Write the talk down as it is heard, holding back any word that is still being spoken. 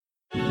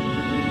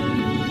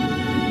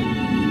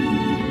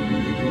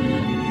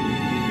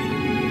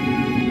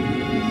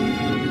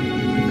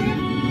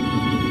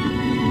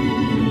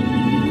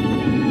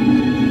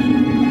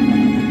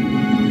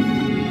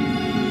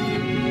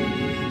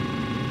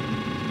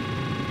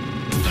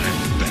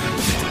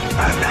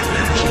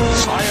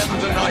I am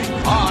the Knight.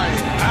 I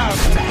am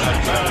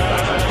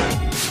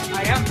Batman.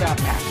 I am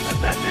Batman.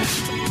 I'm Batman.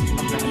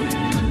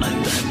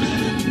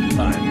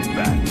 I'm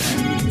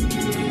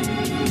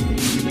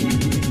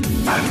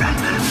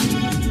Batman.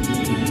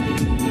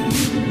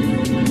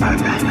 I'm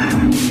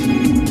Batman.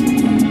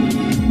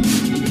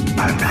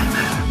 I'm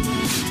Batman.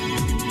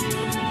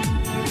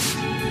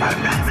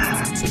 I'm Batman.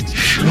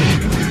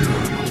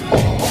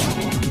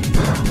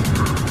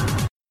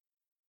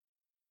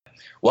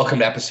 Welcome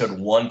to episode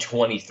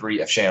 123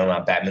 of Channel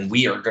on Batman.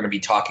 We are going to be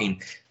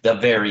talking the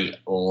very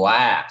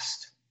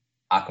last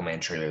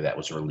Aquaman trailer that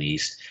was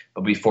released.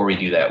 But before we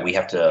do that, we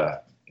have to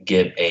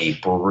give a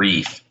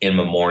brief in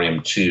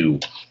memoriam to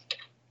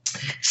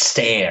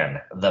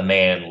Stan, the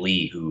man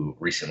Lee, who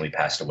recently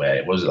passed away.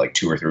 What was it, like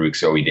 2 or 3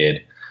 weeks ago we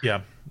did? Yeah,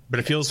 but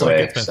it feels like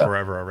it's been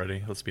forever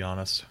already, let's be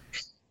honest.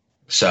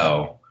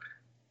 So,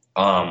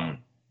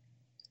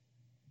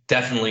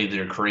 definitely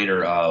the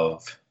creator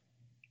of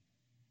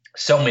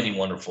so many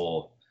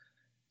wonderful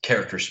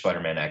characters,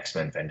 Spider-Man,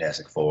 X-Men,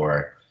 Fantastic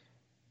Four,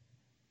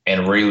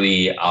 and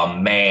really a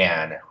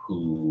man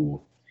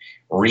who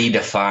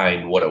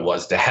redefined what it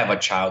was to have a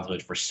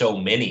childhood for so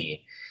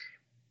many.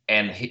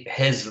 And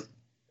his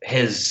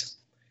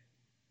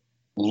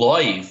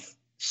life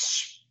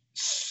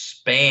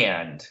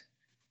spanned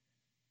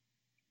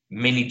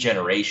many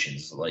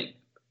generations. Like,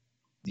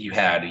 you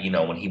had,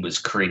 when he was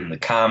creating the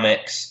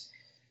comics,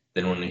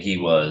 then when he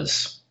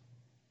was,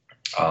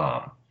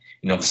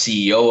 the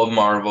CEO of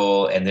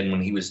Marvel, and then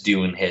when he was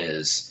doing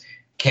his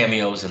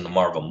cameos in the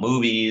Marvel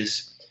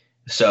movies.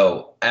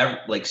 So,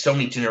 so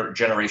many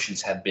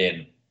generations have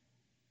been,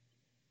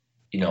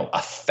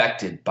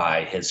 affected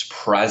by his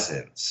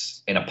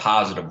presence in a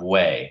positive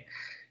way,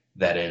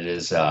 that it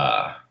is,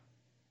 that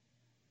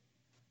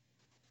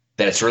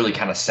it's really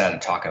kind of sad to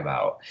talk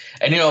about.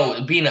 And,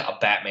 being a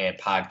Batman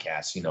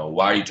podcast,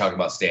 why are you talking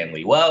about Stan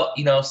Lee? Well,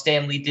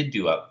 Stan Lee did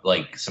do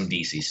some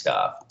DC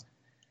stuff.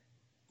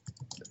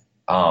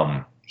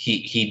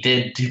 He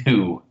did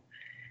do,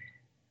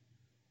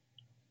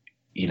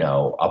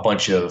 a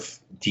bunch of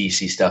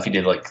DC stuff. He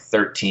did like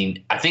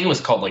 13, I think it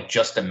was called like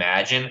Just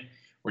Imagine,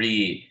 where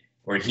he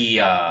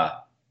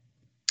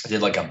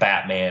did like a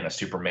Batman, a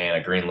Superman,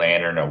 a Green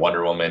Lantern, a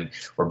Wonder Woman,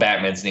 where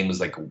Batman's name was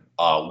like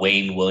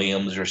Wayne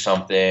Williams or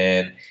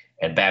something,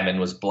 and Batman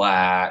was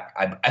black.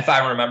 If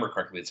I remember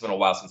correctly, it's been a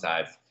while since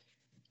I've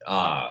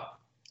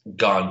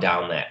gone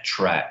down that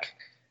trek.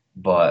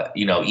 But,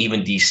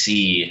 even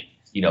DC,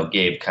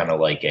 gave kind of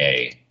like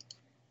a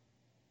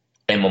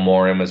in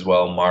memoriam as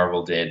well.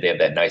 Marvel did. They have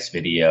that nice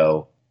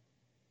video.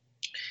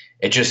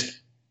 It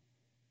just,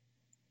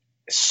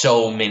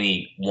 so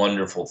many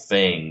wonderful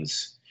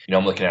things.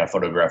 I'm looking at a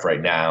photograph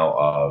right now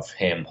of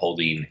him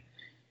holding,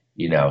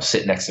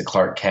 sitting next to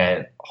Clark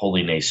Kent,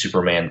 holding a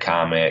Superman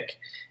comic.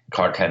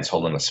 Clark Kent's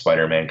holding a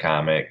Spider-Man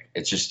comic.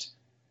 It's just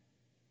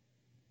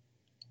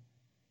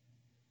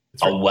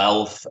it's been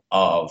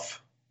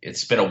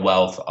a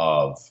wealth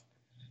of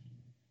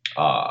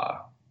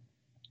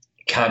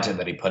content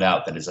that he put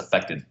out that has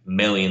affected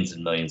millions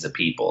and millions of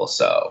people.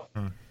 So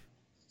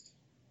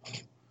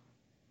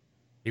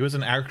he was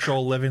an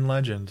actual living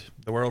legend.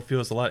 The world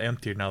feels a lot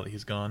emptier now that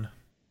he's gone.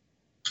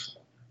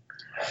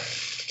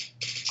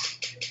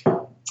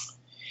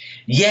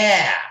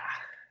 Yeah.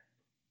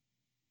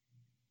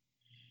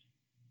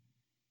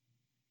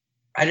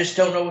 I just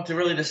don't know what to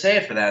really say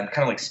after that. I'm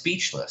kind of like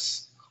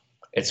speechless.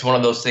 It's one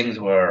of those things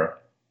where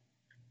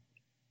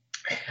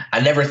I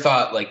never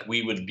thought like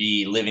we would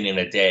be living in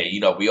a day.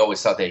 We always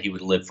thought that he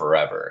would live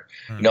forever.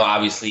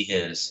 Obviously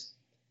his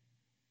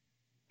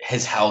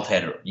health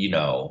had,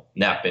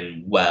 not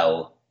been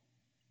well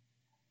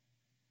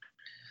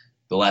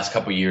the last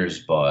couple of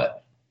years,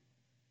 but.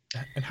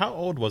 And how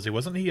old was he?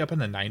 Wasn't he up in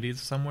the 90s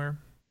somewhere?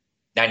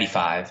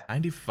 95.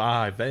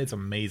 95. That is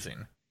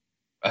amazing.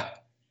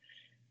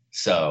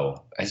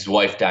 So his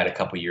wife died a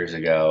couple years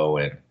ago,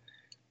 and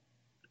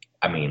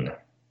I mean,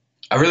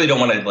 I really don't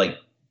want to like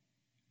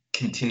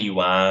continue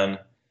on,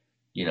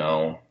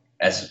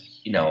 as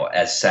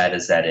sad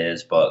as that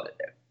is, but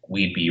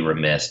we'd be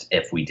remiss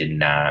if we did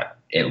not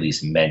at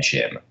least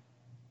mention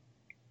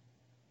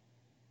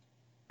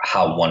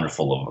how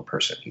wonderful of a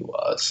person he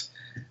was.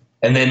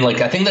 And then, like,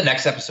 I think the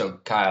next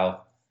episode,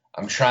 Kyle,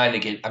 I'm trying to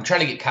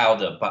get Kyle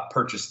to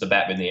purchase the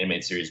Batman the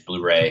Animated Series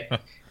Blu-ray,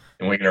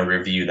 and we're gonna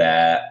review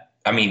that.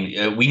 I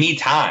mean, we need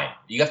time.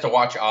 You have to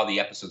watch all the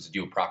episodes to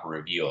do a proper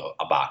review of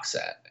a box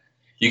set.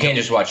 You can't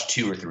just watch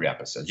 2 or 3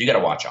 episodes. You got to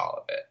watch all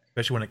of it.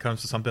 Especially when it comes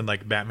to something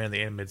like Batman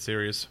the Animated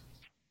Series.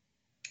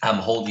 I'm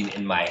holding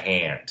in my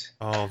hand.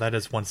 Oh, that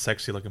is one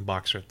sexy looking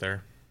box right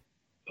there.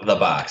 The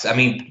box. I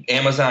mean,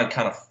 Amazon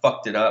kind of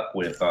fucked it up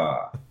with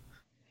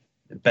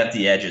bent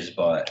the edges,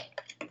 but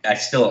I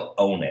still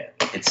own it.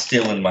 It's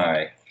still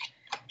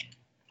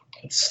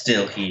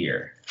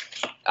here.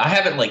 I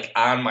have it like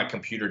on my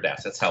computer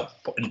desk. That's how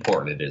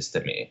important it is to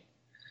me.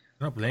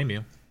 I don't blame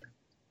you.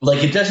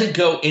 Like, it doesn't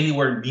go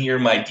anywhere near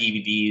my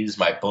DVDs,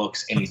 my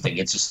books, anything.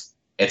 It's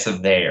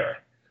there.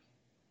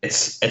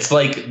 It's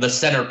like the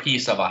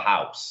centerpiece of a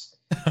house.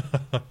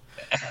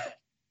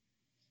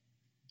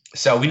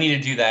 So we need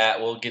to do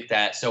that. We'll get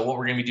that. So what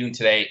we're going to be doing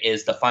today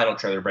is the final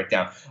trailer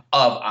breakdown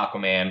of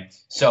Aquaman.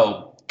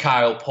 So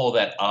Kyle, pull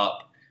that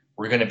up.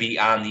 We're going to be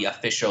on the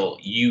official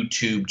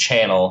YouTube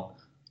channel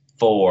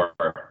for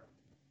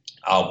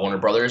Warner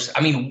Brothers.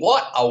 I mean,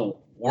 what a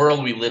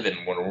world we live in.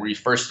 When we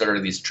first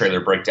started these trailer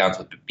breakdowns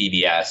with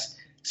BBS,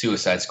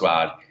 Suicide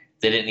Squad,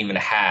 they didn't even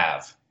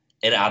have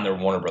it on their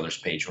Warner Brothers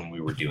page when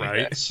we were doing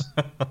this.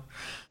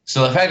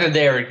 So the fact that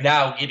they are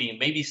now getting,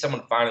 maybe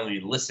someone finally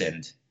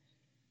listened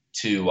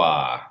to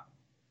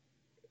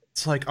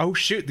It's like, oh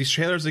shoot, these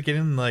trailers are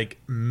getting like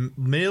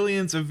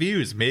millions of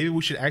views. Maybe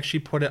we should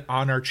actually put it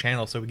on our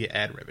channel so we get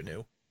ad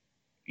revenue.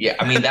 yeah,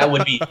 I mean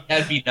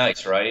that'd be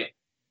nice, right?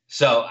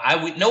 So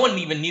no one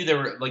even knew there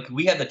were, like,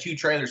 we had the 2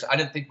 trailers. I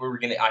didn't think we were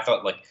gonna. I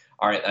thought, like,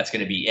 all right, that's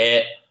gonna be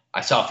it.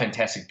 I saw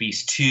Fantastic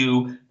Beasts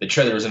 2. The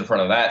trailer was in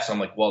front of that, so I'm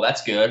like, well,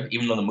 that's good,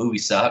 even though the movie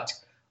sucked.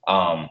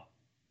 I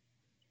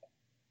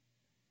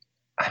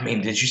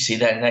mean, did you see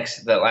that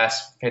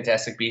last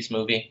Fantastic Beasts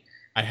movie?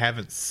 I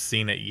haven't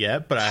seen it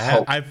yet, but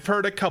I've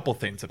heard a couple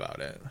things about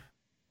it.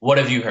 What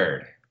have you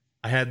heard?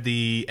 I had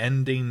the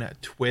ending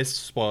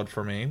twist spoiled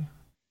for me.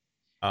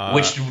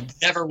 Which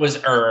never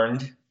was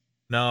earned.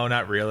 No,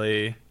 not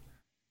really.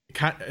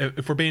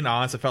 If we're being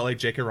honest, I felt like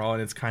J.K.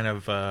 Rowling is kind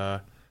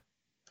of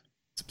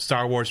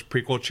Star Wars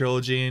prequel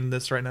trilogy in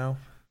this right now.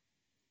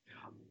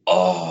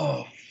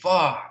 Oh,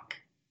 fuck.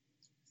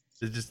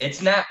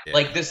 It's not, yeah.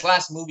 like, this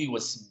last movie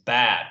was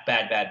bad.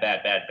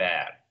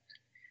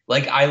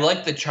 Like, I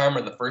liked the charm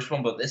of the first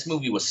one, but this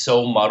movie was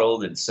so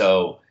muddled and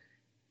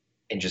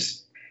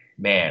just,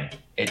 man,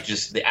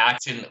 the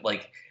action,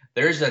 like,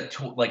 there's a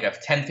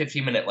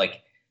 10-15 minute,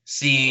 like,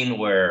 scene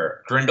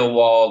where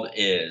Grindelwald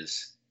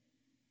is,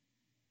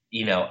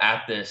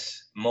 at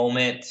this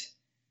moment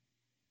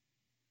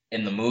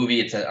in the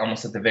movie. It's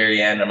almost at the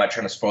very end. I'm not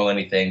trying to spoil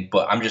anything,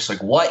 but I'm just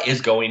like, what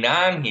is going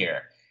on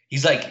here?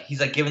 He's like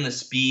giving the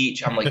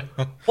speech. I'm like,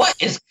 what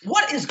is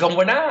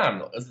going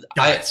on?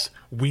 Guys,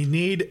 we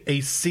need a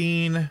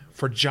scene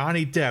for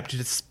Johnny Depp to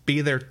just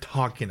be there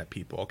talking to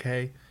people,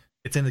 okay?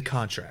 It's in the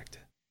contract.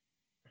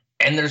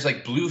 And there's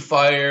like blue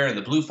fire, and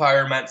the blue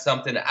fire meant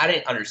something. I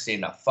didn't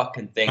understand a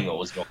fucking thing that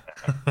was going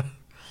on.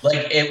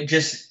 Like,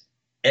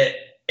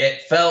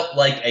 it felt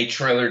like a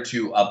trailer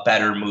to a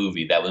better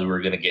movie that we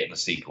were going to get in a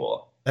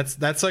sequel.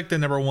 That's like the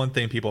number one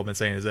thing people have been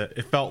saying, is that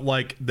it felt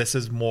like this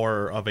is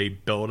more of a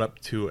build up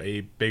to a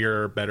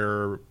bigger,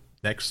 better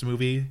next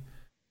movie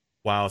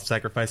while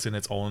sacrificing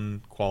its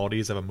own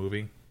qualities of a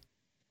movie.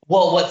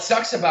 Well, what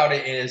sucks about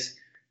it is,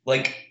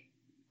 like,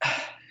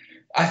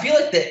 I feel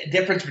like the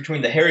difference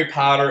between the Harry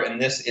Potter and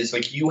this is,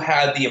 like, you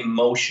had the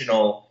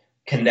emotional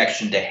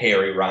connection to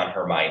Harry, Ron,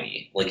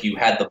 Hermione. Like, you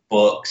had the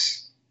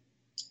books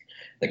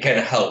that kind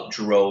of helped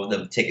drove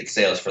the ticket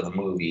sales for the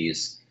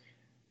movies.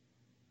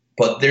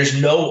 But there's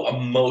no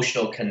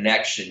emotional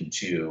connection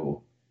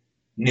to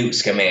Newt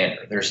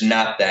Scamander. There's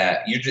not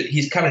that.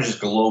 He's kind of just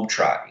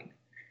globetrotting.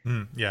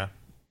 Yeah.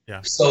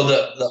 So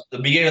the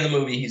beginning of the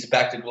movie, he's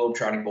back to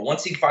globetrotting. But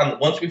once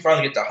we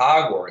finally get to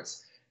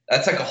Hogwarts,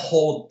 that's like a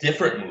whole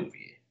different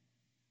movie.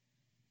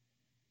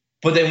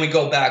 But then we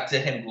go back to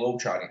him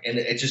globetrotting, and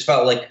it just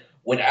felt like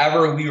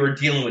whenever we were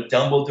dealing with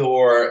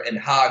Dumbledore and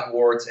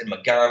Hogwarts and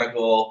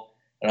McGonagall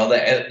and all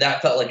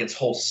that felt like its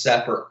whole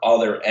separate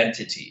other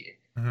entity.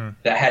 Mm-hmm.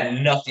 That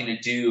had nothing to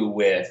do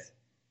with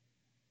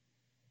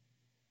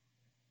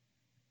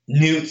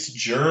Newt's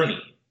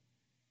journey.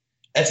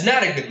 It's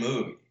not a good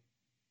movie.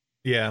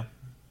 Yeah.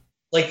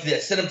 Like, the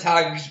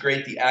cinematography's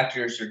great. The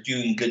actors are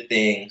doing good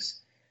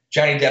things.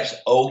 Johnny Depp's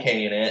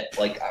okay in it.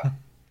 Like,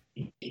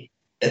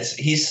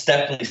 he's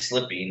definitely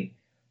slipping.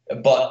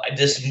 But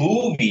this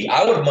movie,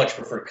 I would have much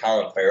preferred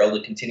Colin Farrell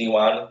to continue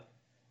on.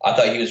 I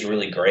thought he was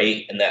really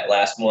great in that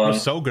last one. He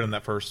was so good in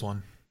that first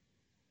one.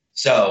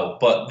 So,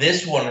 but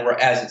this one,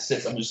 as it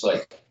sits, I'm just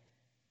like,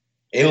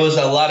 it was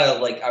a lot of,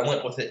 like, I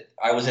went with it.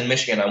 I was in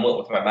Michigan. I went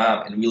with my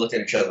mom, and we looked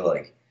at each other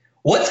like,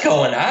 what's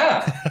going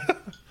on?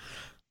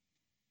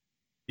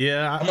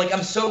 Yeah. I'm like,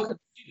 I'm so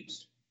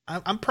confused.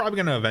 I'm probably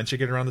going to eventually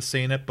get around to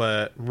seeing it,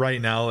 but right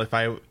now, if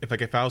I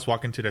was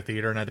walking to the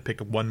theater and I had to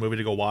pick one movie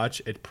to go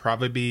watch, it'd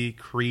probably be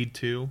Creed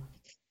 2.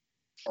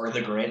 Or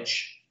The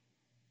Grinch.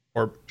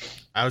 Or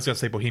I was going to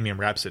say Bohemian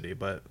Rhapsody,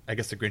 but I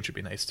guess The Grinch would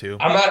be nice too.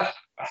 I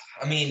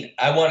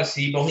want to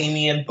see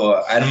Bohemian,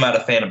 but I'm not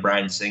a fan of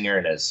Bryan Singer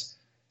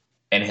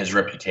and his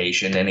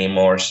reputation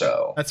anymore,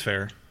 so. That's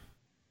fair.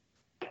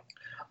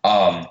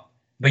 But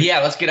yeah,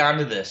 let's get on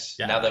to this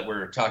now that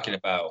we're talking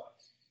about,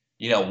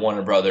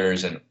 Warner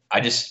Brothers, and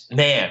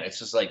it's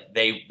just like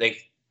they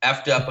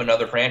effed up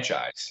another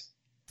franchise.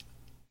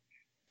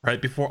 Right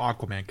before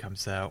Aquaman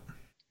comes out.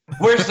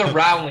 Where's the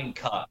Rowling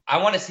cut?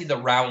 I want to see the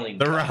Rowling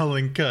cut. The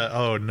Rowling cut.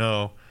 Oh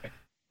no.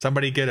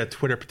 Somebody get a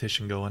Twitter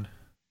petition going.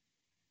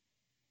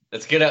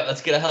 Let's get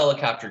a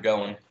helicopter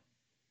going. I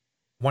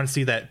want to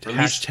see that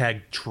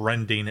hashtag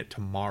trending it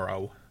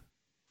tomorrow.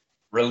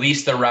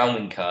 Release the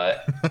Rowling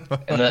cut.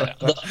 And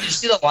did you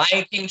see the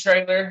Lion King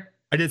trailer?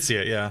 I did see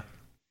it, yeah.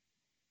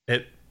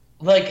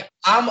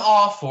 I'm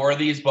all for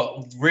these,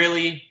 but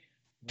really,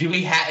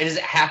 Does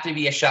it have to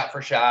be a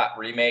shot-for-shot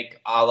remake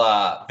a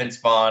la Vince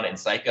Vaughn and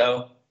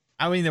Psycho?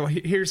 I mean,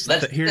 here's the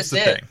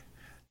thing.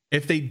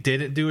 If they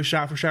didn't do a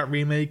shot-for-shot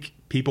remake,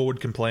 people would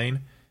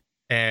complain.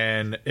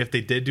 And if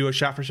they did do a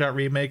shot-for-shot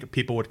remake,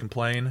 people would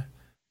complain.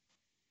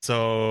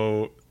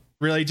 So,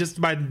 really,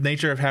 just by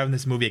nature of having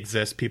this movie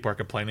exist, people are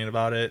complaining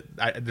about it.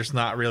 There's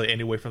not really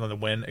any way for them to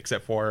win,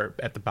 except for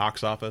at the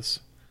box office.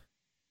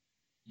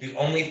 The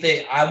only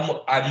thing,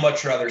 I'd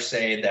much rather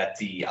say that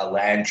the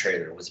Aladdin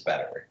trailer was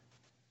better.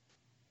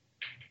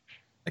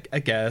 I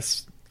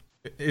guess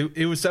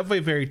it was definitely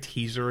very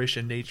teaserish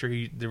in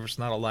nature. There was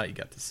not a lot you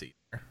got to see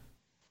there.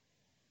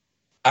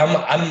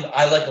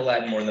 I like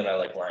Aladdin more than I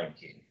like Lion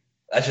King.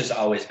 That's just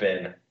always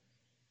been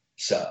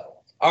so.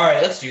 All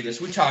right, let's do this.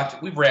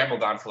 We've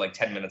rambled on for like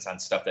 10 minutes on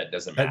stuff that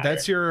doesn't matter.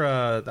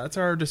 That's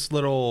our just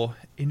little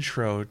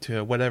intro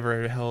to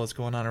whatever the hell is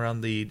going on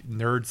around the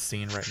nerd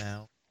scene right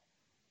now.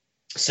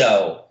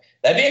 So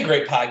that'd be a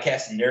great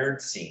podcast,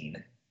 Nerd Scene.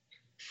 I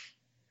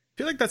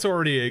feel like that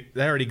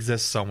already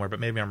exists somewhere, but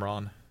maybe I'm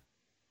wrong.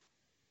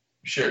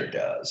 Sure it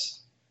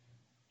does.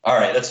 All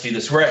right, let's do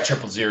this. We're at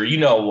 000. You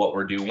know what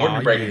we're doing.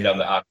 We're breaking down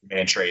the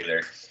Aquaman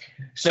trailer.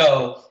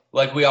 So,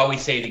 like we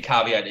always say, the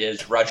caveat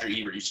is Roger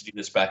Ebert used to do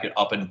this back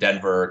up in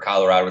Denver,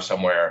 Colorado, or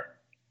somewhere,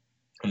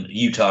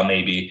 Utah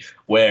maybe,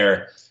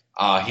 where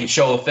he'd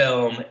show a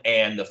film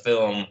and the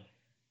film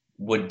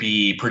would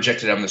be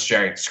projected on this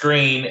giant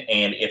screen,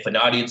 and if an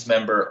audience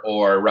member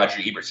or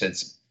Roger Ebert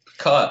says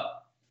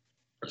cut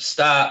or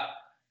stop,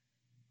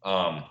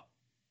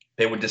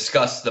 they would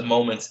discuss the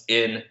moments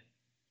in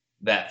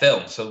that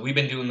film. So we've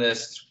been doing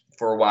this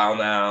for a while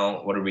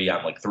now. What are we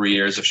on, like 3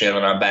 years of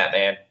shailing on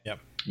Batman? Yep.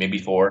 Maybe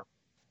 4.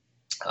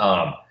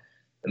 And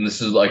this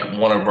is like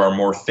one of our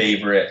more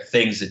favorite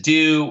things to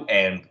do,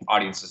 and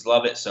audiences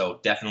love it. So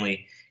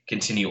definitely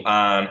continue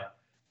on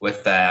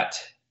with that.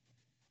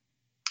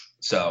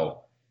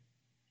 So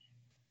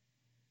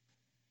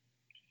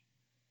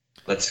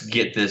let's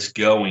get this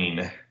going.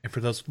 And for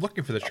those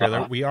looking for the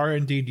trailer, we are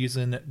indeed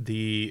using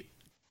the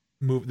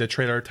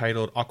trailer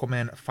titled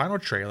Aquaman Final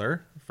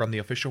Trailer from the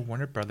official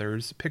Warner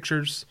Brothers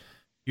Pictures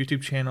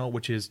YouTube channel,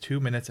 which is 2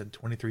 minutes and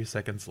 23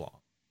 seconds long.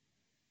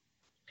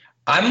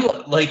 I'm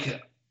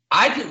like,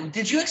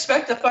 did you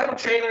expect a final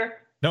trailer?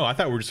 No, I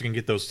thought we were just going to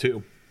get those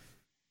two.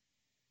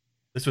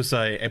 This was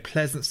a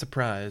pleasant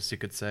surprise, you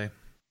could say.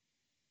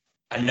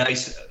 A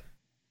nice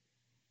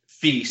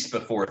feast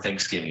before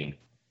Thanksgiving.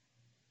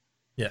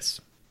 Yes.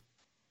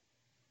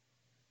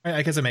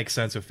 I guess it makes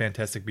sense with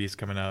Fantastic Beasts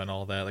coming out and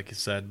all that, like you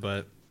said,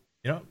 but,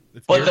 you know.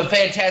 But the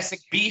Fantastic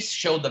Beasts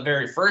showed the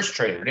very first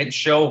trailer. It didn't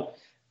show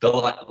the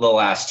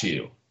last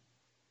two.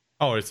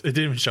 Oh, it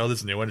didn't even show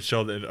this new one. It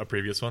showed a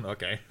previous one?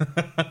 Okay.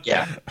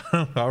 Yeah.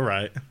 All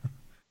right.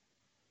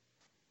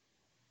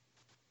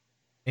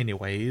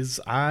 Anyways,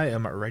 I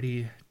am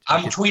ready.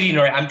 I'm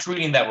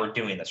tweeting that we're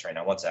doing this right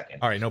now. 1 second.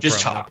 All right, no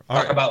Just problem.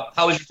 Talk about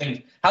how was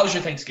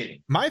your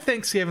Thanksgiving? My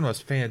Thanksgiving was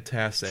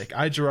fantastic.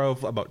 I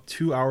drove about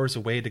 2 hours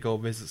away to go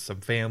visit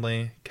some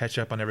family, catch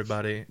up with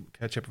everybody.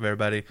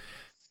 It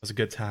was a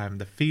good time.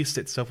 The feast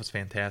itself was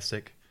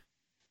fantastic.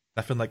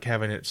 Nothing like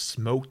having it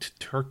smoked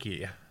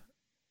turkey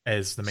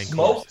as the main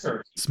course.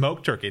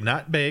 Smoked turkey,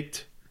 not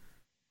baked,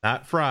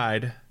 not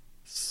fried,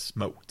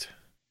 smoked.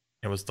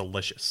 It was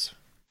delicious.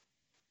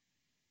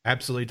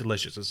 Absolutely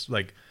delicious. It's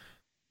like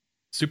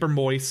super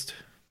moist.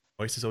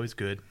 Moist is always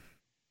good.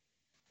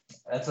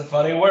 That's a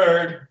funny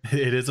word.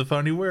 It is a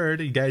funny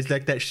word. You guys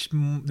like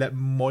that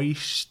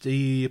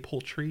moisty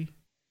poultry?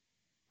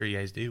 Sure, you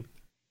guys do.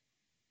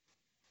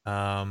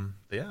 But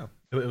yeah,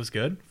 it was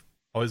good.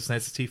 Always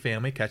nice to see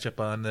family, catch up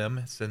on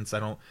them since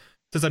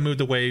I moved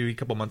away a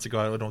couple months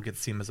ago. I don't get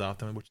to see them as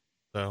often,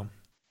 so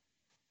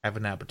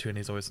having an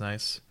opportunity is always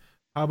nice.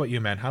 How about you,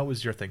 man? How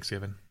was your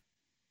Thanksgiving?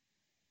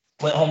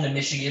 Went home to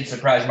Michigan,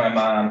 surprised my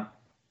mom.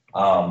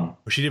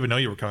 She didn't even know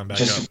you were coming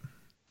back up.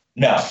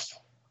 No.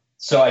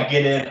 So I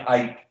get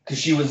in, because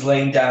she was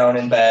laying down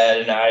in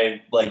bed, and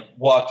I like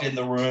walked in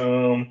the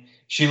room.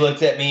 She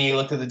looked at me,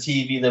 looked at the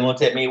TV, then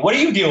looked at me. What are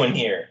you doing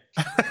here?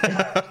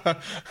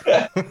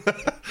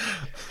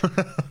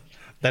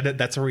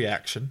 That's a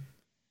reaction.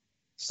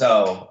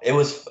 So it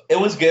was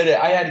good.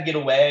 I had to get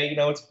away. You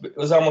know, it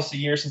was almost a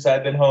year since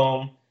I'd been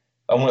home.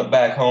 I went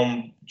back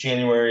home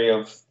January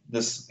of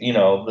this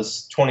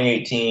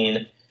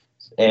 2018,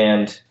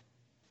 and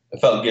it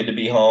felt good to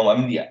be home. I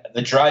mean,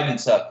 the driving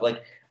sucked.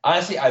 Like,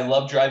 honestly, I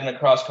love driving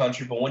across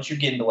country, but once you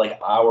get into like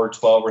hour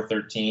 12 or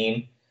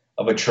 13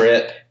 of a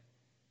trip,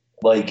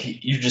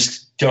 like you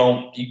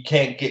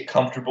can't get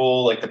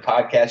comfortable. Like the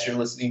podcasts you're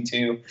listening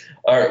to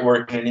aren't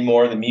working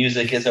anymore. The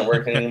music isn't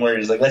working anymore. You're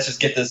just like, let's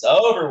just get this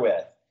over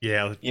with.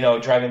 Yeah. You know,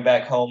 driving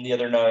back home the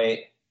other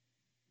night,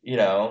 you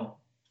know,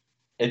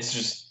 it's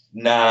just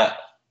not,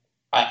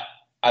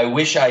 I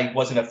wish I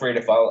wasn't afraid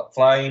of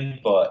flying,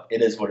 but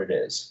it is what it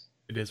is.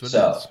 It is what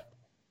it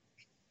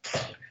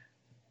is.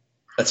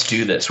 Let's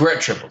do this. We're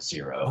at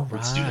 000. All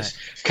Let's do right. this.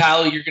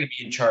 Kyle, you're going to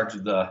be in charge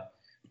of the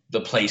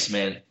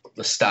placement,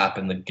 the stop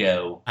and the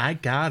go. I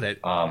got it.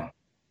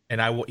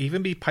 And I will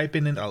even be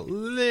piping in a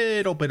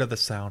little bit of the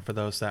sound for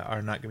those that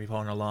are not going to be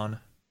following along.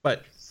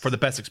 But for the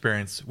best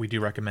experience, we do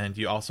recommend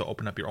you also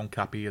open up your own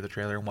copy of the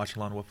trailer and watch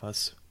along with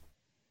us.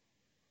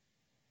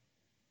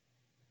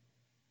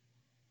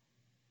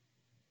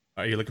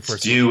 Are you looking for?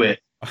 Do it.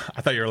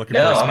 I thought you were looking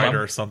for a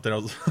spider or something. I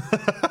was...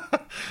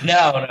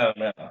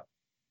 No.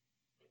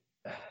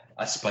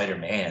 A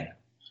Spider-Man.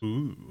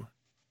 Ooh.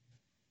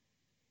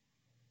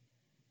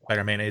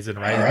 Spider-Man isn't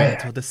right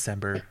until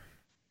December.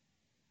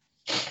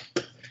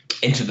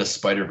 Into the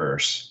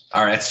Spider-Verse.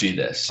 All right, let's do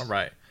this. All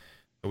right.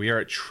 So we are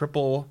at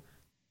 000.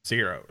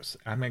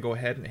 I'm going to go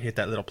ahead and hit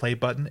that little play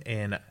button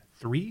in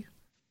 3,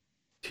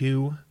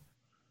 2,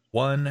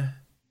 1,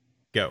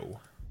 go.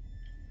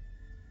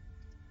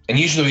 And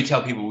usually we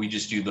tell people we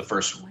just do the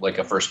first, like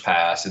a first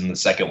pass, and the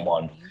second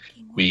one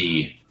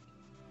we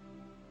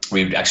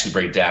actually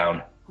break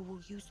down.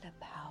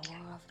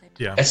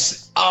 Yeah.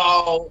 It's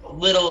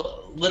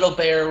little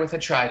bear with a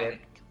trident.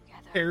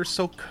 Hair's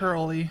so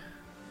curly.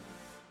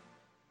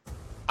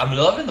 I'm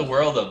loving the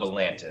world of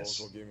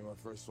Atlantis.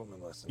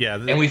 Yeah.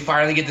 And we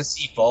finally get to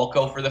see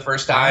Volko for the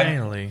first time.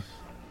 Finally.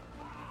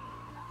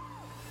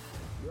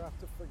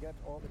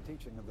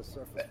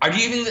 Do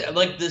you even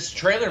like this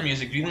trailer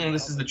music? Do you think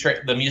this is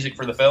the music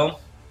for the film?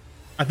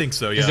 I think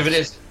so, yeah.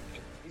 Because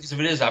if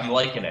it is, I'm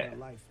liking it.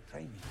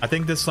 I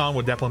think this song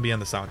would definitely be on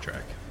the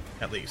soundtrack,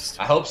 at least.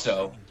 I hope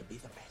so.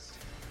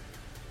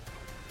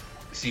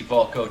 See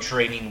Volko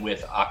training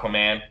with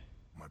Aquaman.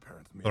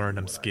 Learn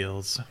them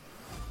skills.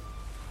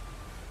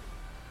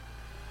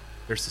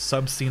 There's the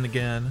sub scene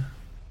again.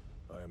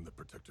 I am the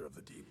protector of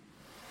the deep.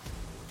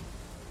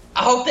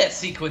 I hope that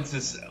sequence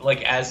is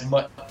like as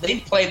much.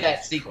 They played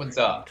that sequence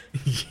up.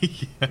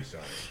 Yeah.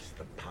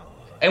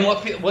 And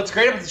what's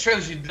great about the trailer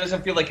is it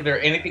doesn't feel like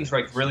anything's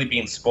like really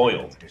being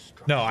spoiled.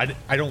 No,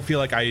 I don't feel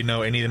like I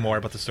know any more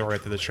about the story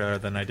after the trailer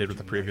than I did with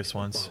the previous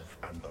ones.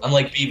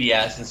 Unlike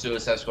BBS and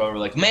Suicide Squad, we're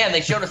like, man,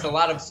 they showed us a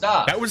lot of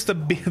stuff. That was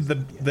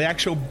the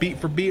actual beat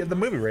for beat of the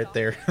movie right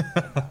there.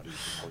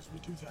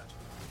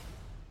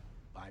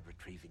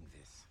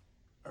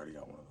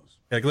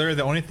 Like literally,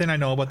 the only thing I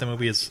know about the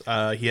movie is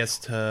he has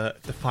to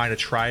find a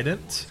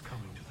trident.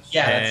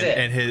 Yeah, that's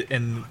it.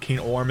 And King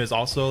Orm is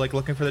also like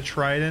looking for the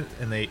trident,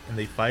 and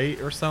they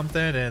fight or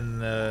something,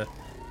 and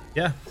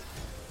yeah,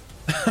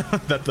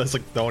 that's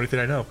like the only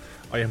thing I know.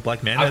 Oh yeah,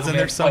 Black Manta's in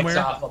there somewhere.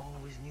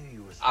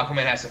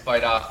 Aquaman has to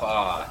fight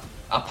off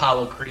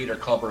Apollo Creed or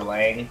Clubber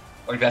Lang.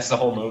 Like that's the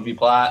whole movie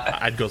plot.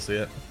 I'd go see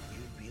it.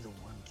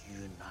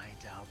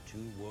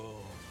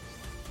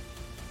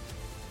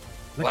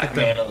 Black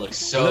Manta looks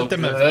so good.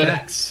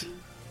 Effects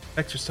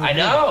are so good. I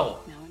know.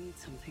 Now I need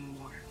something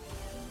more.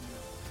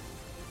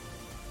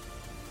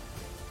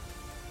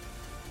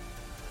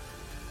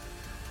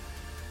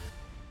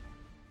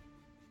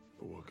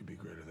 But what could be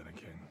greater than a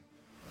king?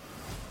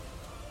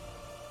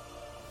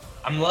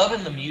 I'm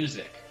loving the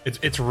music.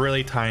 It's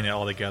really tying it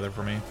all together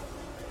for me.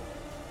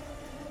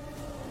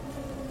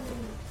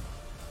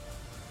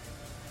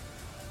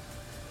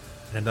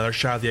 And another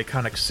shot of the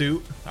iconic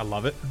suit. I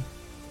love it.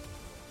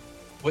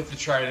 With the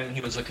trident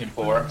he was looking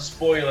for.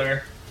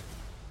 Spoiler.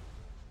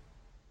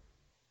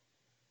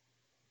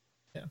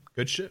 Yeah,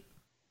 good shit.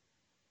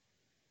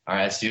 All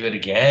right, let's do it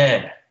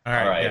again. All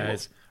right,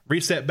 guys.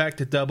 Reset back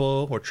to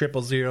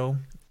 000,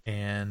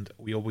 and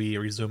we'll be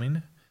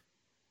resuming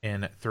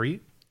in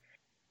 3,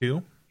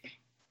 2,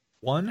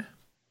 1,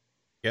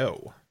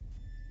 go.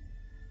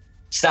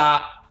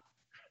 Stop.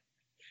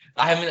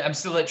 I'm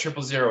still at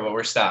 000, but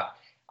we're stopped.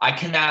 I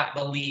cannot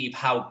believe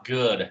how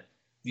good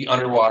the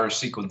underwater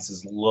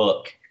sequences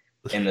look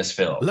in this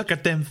film. Look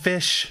at them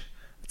fish.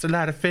 It's a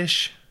lot of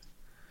fish.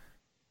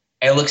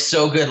 It looks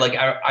so good. Like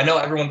I know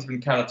everyone's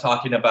been kind of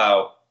talking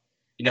about,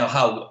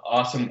 how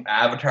awesome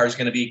Avatar is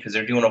going to be because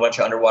they're doing a bunch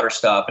of underwater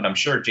stuff, and I'm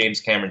sure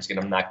James Cameron's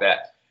going to knock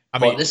that.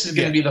 But this is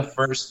going to be the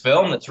first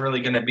film that's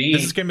really going to be.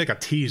 This is going to make a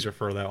teaser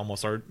for that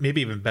almost, or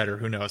maybe even better.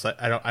 Who knows?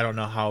 I don't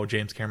know how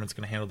James Cameron's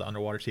going to handle the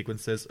underwater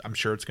sequences. I'm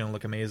sure it's going to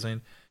look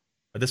amazing.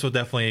 But this will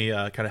definitely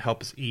kind of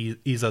help us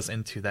ease us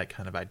into that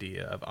kind of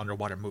idea of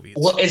underwater movies.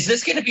 Well, is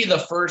this going to be the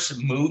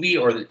first movie,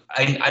 or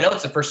I know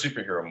it's the first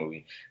superhero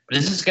movie, but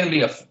is this going to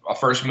be a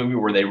first movie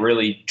where they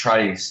really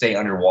try to stay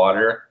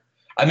underwater?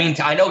 I mean,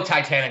 I know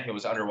Titanic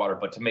was underwater,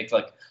 but to make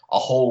like a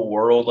whole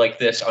world like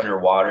this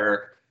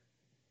underwater.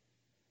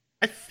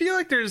 I feel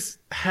like there's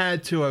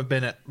had to have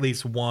been at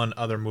least one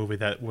other movie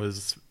that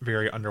was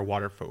very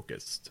underwater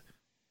focused.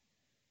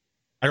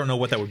 I don't know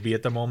what that would be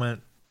at the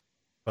moment,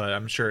 but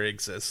I'm sure it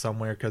exists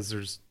somewhere because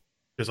there's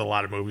a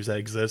lot of movies that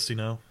exist,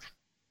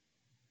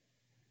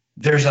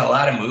 There's a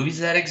lot of movies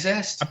that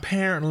exist?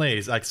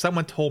 Apparently. Like,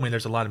 someone told me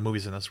there's a lot of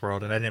movies in this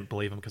world, and I didn't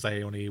believe them because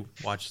I only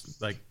watch,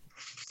 like,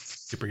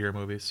 superhero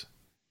movies.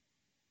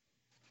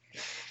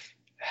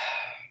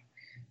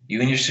 You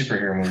and your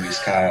superhero movies,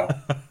 Kyle.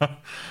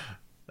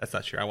 That's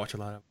not true. I watch a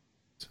lot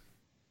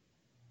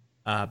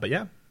of but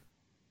yeah.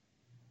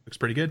 Looks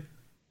pretty good.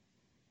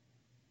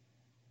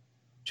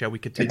 Shall we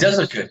continue? It does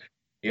look good.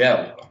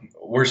 Yeah,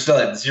 we're still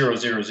at 000,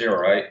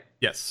 right?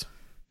 Yes.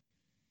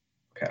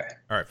 Okay.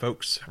 All right,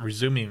 folks,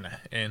 resuming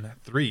in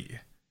 3,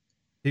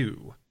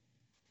 2,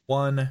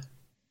 1,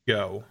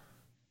 go.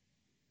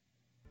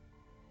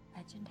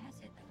 Legend has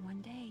it that one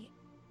day.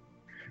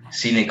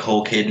 See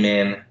Nicole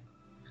Kidman.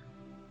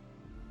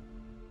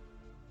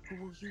 Who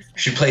will use the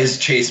She plays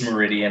Chase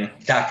Meridian,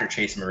 Dr.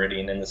 Chase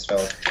Meridian in this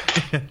film.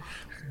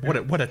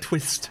 What a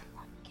twist.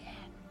 again.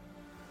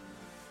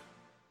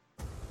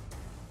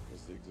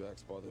 It's the exact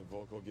spot that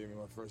Volko gave me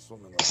my first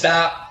swimming.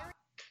 Stop.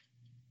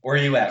 Where are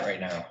you at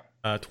right now?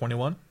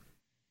 21.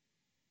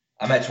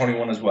 I'm at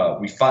 21 as well.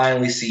 We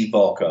finally see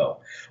Volko.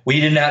 We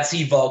did not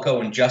see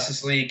Volko in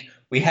Justice League.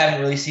 We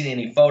haven't really seen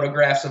any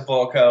photographs of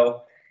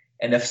Volko.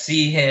 And to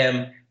see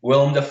him,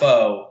 Willem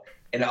Dafoe,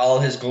 in all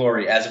his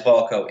glory as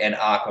Volko and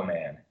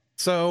Aquaman.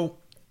 So,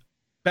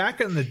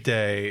 back in the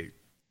day,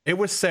 it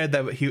was said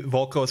that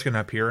Volko was going to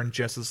appear in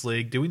Justice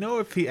League. Do we know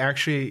if he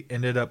actually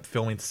ended up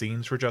filming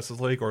scenes for Justice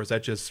League, or is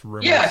that just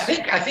rumors? Yeah,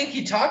 I think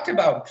he talked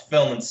about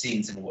filming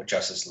scenes in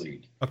Justice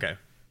League. Okay.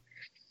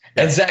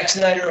 And Zack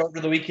Snyder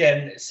over the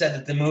weekend said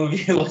that the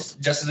movie was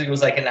Justice League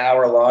was like an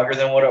hour longer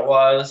than what it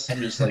was. I'm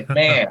just like,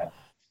 man,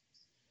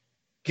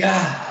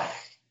 God.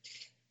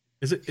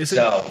 Is it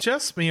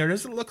just me, or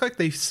does it look like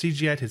they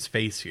CGI'd his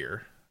face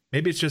here?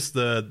 Maybe it's just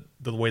the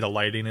way the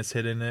lighting is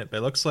hitting it, but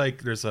it looks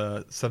like there's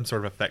some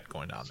sort of effect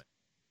going on there.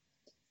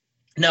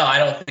 No, I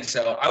don't think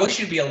so. I wish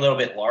he'd be a little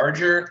bit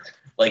larger,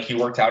 like he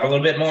worked out a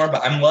little bit more.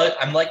 But I'm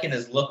liking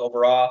his look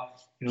overall.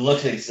 He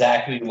looks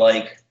exactly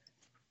like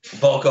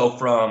Volko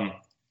from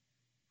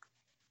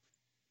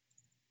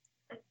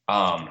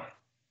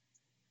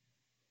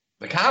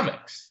the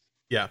comics.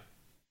 Yeah,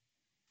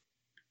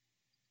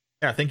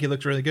 I think he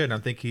looks really good. And I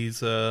think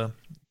he's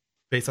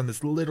based on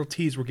this little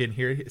tease we're getting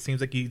here, it seems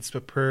like he's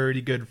a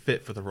pretty good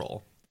fit for the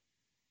role.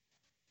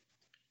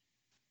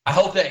 I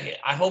hope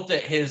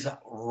that his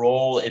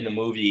role in the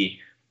movie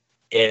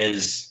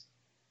is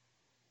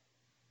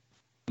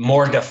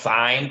more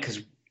defined,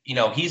 because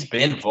he's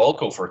been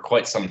Volko for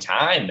quite some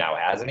time now,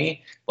 hasn't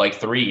he? Like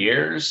 3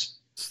 years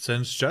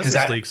since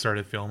Justice League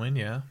started filming.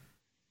 Yeah.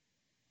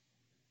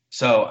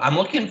 So I'm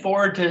looking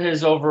forward to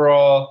his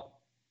overall.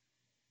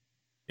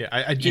 Yeah,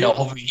 I do.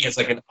 Hopefully he has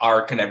like an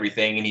arc and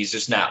everything, and he's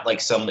just not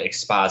like some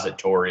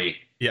expository.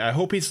 Yeah, I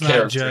hope he's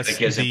not just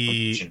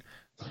the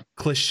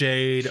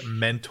cliched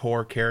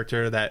mentor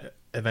character that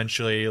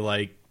eventually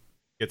like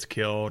gets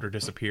killed or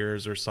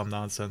disappears or some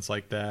nonsense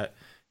like that.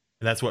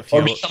 And that's what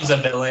fuels, or becomes a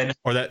villain,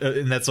 or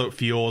and that's what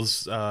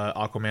fuels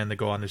Aquaman to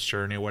go on this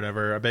journey or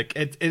whatever. But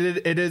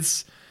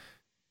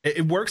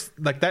it works,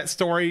 like that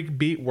story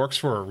beat works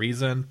for a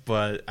reason,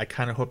 but I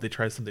kind of hope they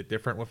try something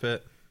different with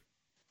it.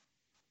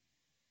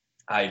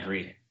 I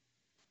agree.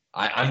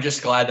 I'm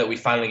just glad that we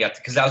finally got to,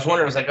 because I was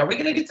wondering, I was like, are we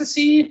gonna get to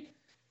see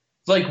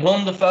like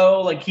Willem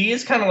Dafoe? Like he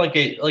is kind of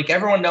like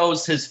everyone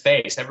knows his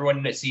face.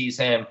 Everyone that sees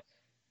him,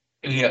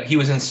 he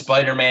was in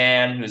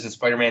Spider-Man. He was in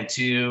Spider-Man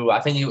 2.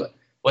 I think he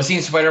was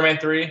in Spider-Man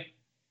 3.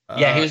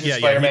 Yeah, he was in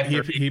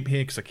Spider-Man 3. He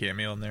makes a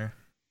cameo in there.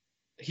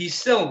 He's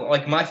still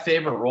like my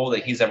favorite role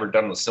that he's ever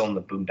done was still in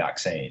the Boondock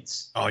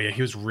Saints. Oh yeah,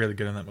 he was really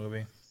good in that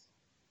movie.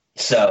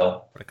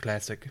 So what a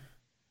classic.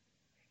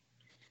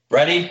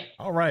 Ready?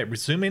 All right,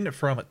 resuming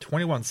from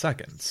 21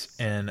 seconds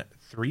in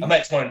 3. I'm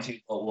at 22,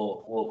 but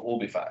we'll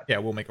be fine. Yeah,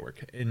 we'll make it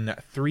work. In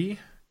 3,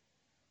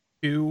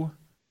 2,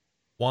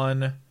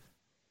 1,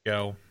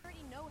 go. I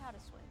already know how to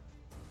swim.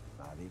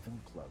 Not even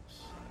close.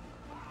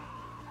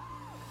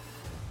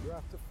 You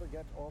have to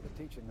forget all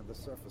the teaching of the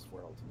surface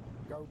world.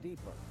 Go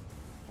deeper.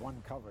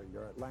 Uncover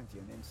your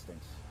Atlantean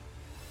instincts.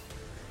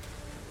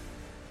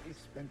 He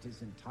spent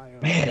his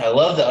entire Man, I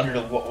love the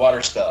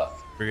underwater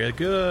stuff. Very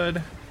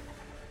good.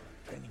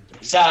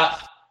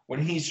 Stop.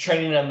 When he's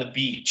training on the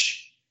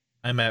beach.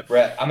 I'm at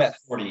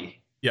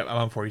 40. Yep, I'm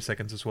on 40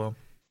 seconds as well.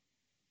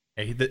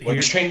 Hey, when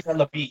he's training on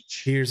the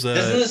beach. Doesn't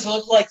this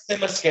look like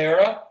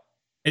Themyscira?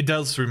 It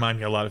does remind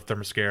me a lot of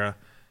Themyscira.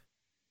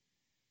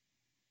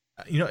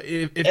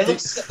 If it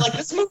looks like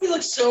this movie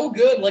looks so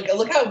good. Like,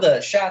 look how the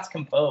shot's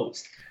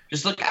composed.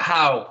 Just look at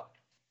how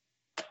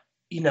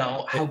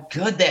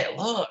good that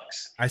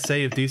looks. I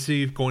say if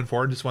DC going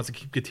forward just wants to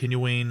keep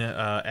continuing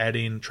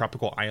adding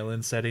tropical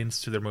island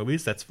settings to their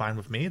movies, that's fine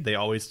with me. They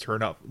always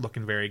turn out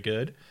looking very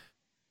good.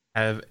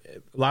 Have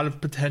a lot of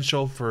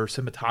potential for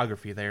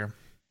cinematography there.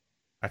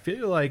 I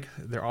feel like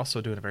they're also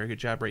doing a very good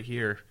job right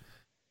here.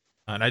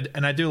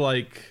 And I do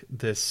like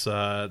this.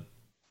 I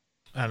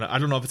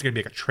don't know if it's going to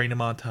be like a training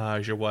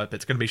montage or what, but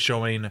it's going to be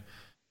showing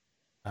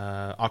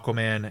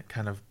Aquaman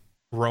kind of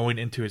growing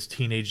into his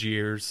teenage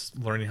years,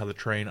 learning how to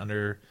train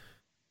under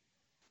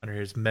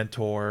his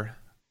mentor.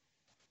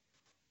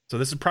 So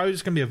this is probably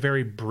just going to be a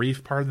very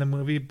brief part of the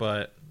movie,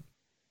 but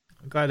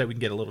I'm glad that we can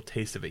get a little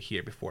taste of it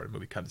here before the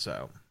movie comes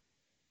out.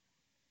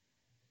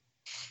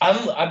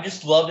 I'm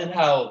just loving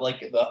how like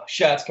the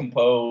shot's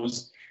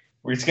composed,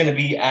 where it's going to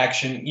be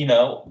action.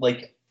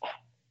 Like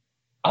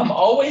I'm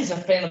always a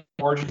fan of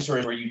origin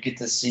stories where you get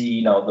to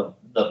see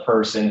the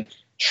person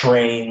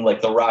train, like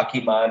the Rocky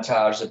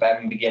montage, the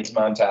Batman Begins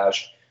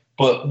montage.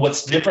 But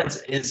what's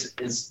different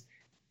is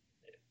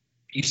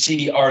you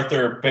see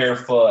Arthur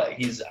barefoot.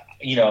 He's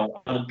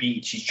on the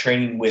beach. He's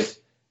training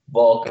with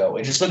Volko.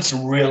 It just looks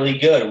really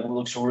good. It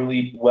looks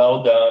really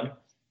well done.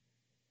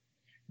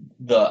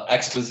 The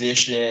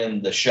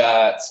exposition, the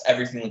shots,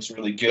 everything looks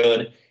really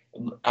good.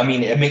 I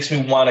mean, it makes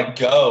me want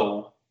to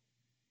go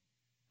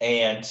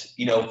and,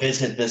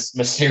 visit this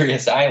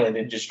mysterious island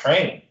and just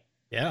train.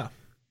 Yeah.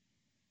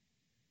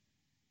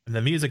 And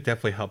the music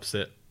definitely helps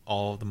it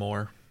all the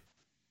more.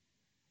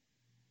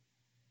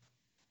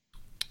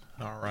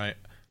 All right.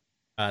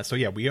 So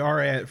yeah, we are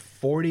at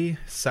 40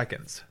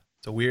 seconds.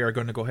 So we are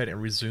going to go ahead and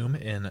resume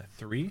in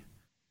 3,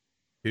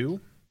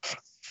 2,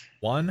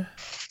 1,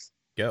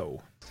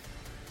 go.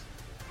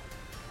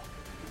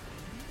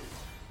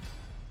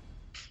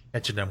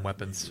 Catching them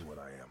weapons.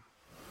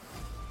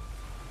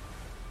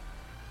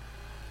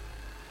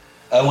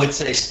 I would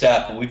say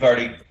step, but we've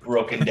already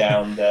broken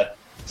down the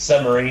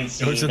submarine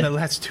scene. It was in the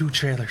last 2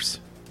 trailers.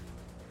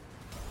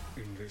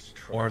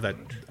 Or that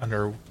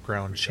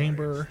underground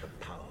chamber.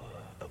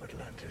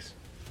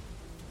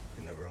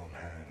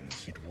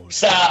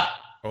 Stop!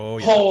 Oh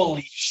yeah.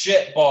 Holy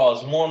shit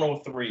balls,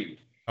 103.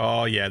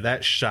 Oh yeah,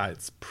 that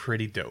shot's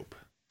pretty dope.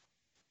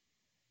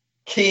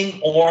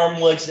 King Orm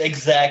looks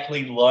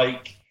exactly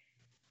like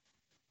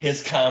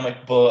his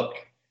comic book.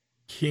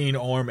 King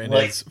Orm in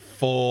his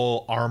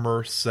full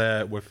armor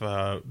set with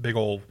a big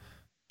old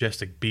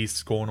majestic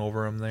beast going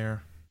over him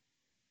there.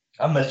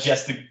 A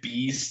majestic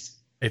beast.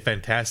 A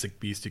fantastic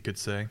beast, you could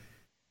say.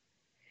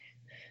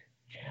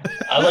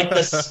 I like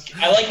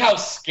how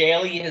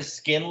scaly his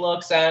skin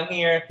looks on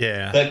here.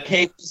 Yeah. The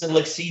cape doesn't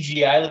look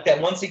CGI. Like that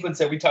one sequence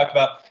that we talked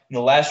about in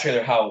the last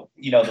trailer, how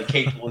the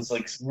cape was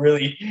like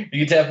really.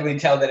 You could definitely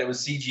tell that it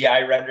was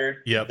CGI rendered.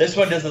 Yep. This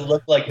one doesn't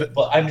look like it,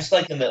 but I'm just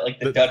liking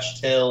the Dutch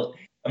tilt.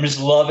 I'm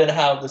just loving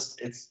how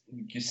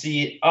you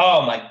see.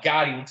 Oh my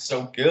god, he looks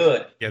so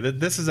good. Yeah,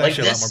 this is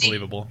actually a lot more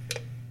believable.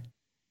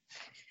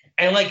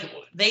 And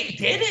they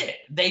did it.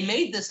 They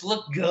made this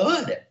look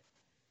good.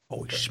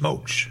 Holy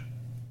smokes.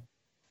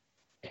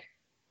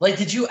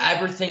 Did you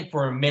ever think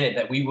for a minute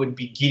that we would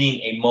be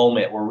getting a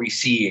moment where we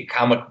see a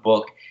comic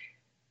book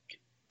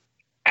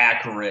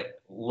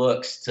accurate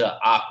looks to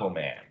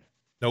Aquaman?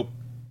 Nope.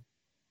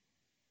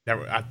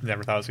 I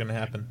never thought it was going to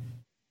happen.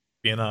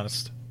 Being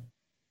honest.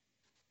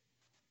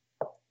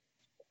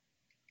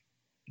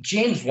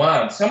 James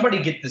Wan,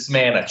 somebody get this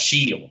man a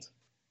shield.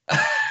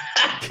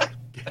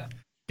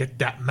 Get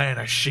that man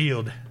a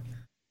shield.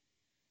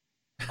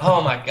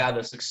 Oh my god,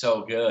 this looks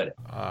so good.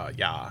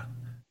 Yeah.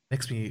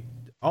 Makes me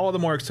all the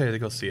more excited to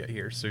go see it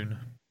here soon.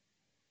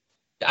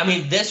 I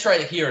mean, this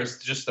right here is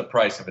just the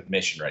price of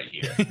admission right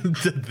here.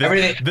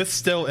 Everything. This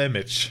still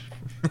image.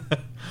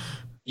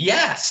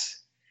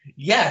 Yes,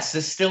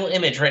 this still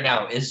image right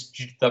now is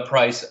the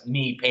price of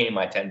me paying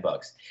my $10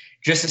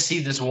 just to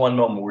see this one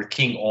moment with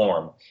King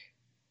Orm.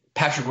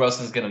 Patrick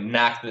Wilson's going to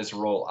knock this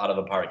role out of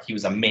the park. He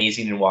was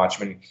amazing in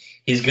Watchmen.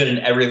 He's good in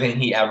everything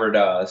he ever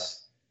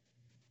does.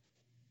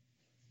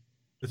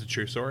 It's a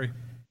true story.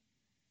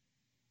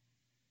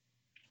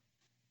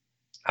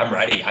 I'm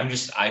ready.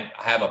 I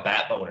have a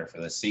bat boner for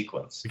this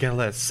sequence. We gotta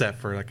let it set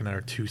for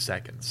another 2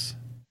 seconds.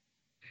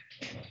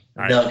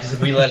 No, because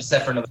if we let it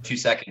set for another 2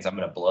 seconds, I'm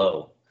gonna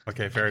blow.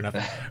 Okay, fair enough.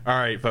 All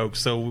right, folks.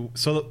 So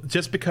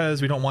just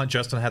because we don't want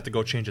Justin to have to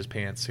go change his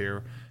pants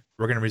here,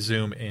 we're gonna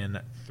resume in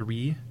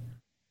 3,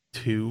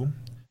 2,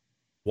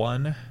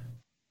 1,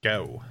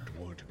 go. It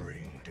would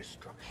bring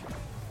destruction,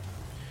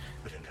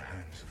 but in the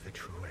hands of the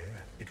true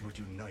heir, it would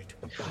unite.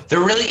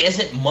 There really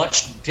isn't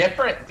much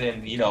different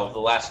than the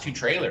last 2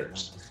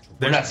 trailers.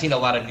 We're not seeing a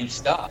lot of new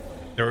stuff.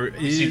 There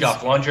is. See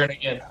Dolph Lundgren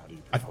again.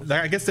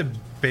 I guess the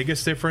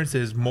biggest difference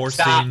is more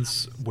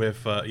scenes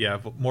with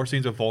more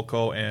scenes with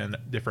Volko and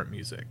different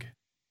music.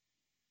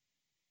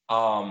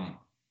 Are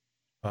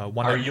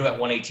you at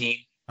 118?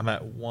 I'm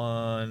at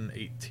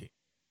 118.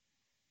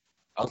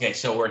 Okay,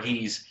 so where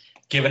he's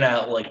giving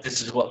out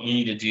this is what you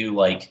need to do,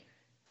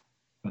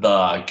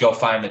 the go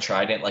find the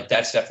trident,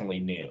 that's definitely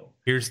new.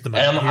 Here's the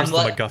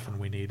MacGuffin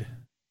we need.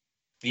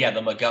 Yeah,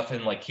 the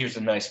MacGuffin, here's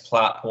a nice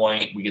plot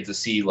point. We get to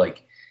see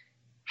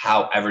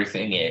how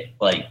everything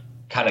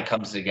kind of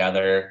comes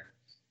together,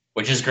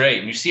 which is great.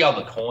 And you see all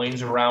the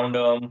coins around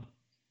them.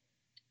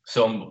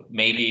 So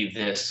maybe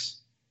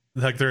this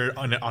they're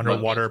on an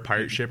underwater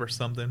pirate ship or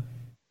something.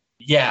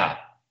 Yeah.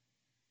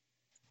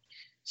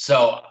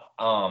 So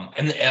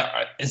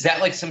is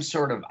that some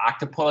sort of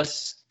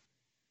octopus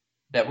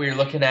that we're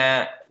looking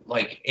at,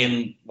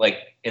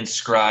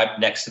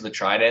 inscribed next to the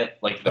trident,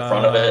 the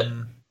front of it?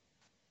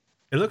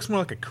 It looks more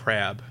like a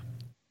crab.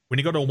 When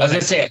you go to I was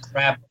gonna say a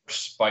crab or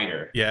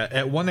spider. Yeah,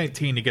 at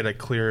 118 you get a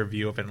clearer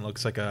view of it, and it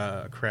looks like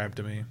a crab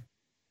to me.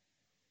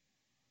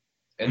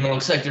 And it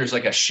looks like there's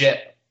a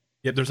ship.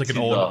 Yeah, there's an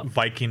old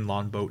Viking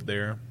longboat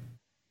there.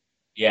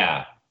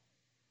 Yeah.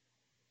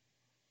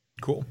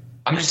 Cool.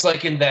 I'm just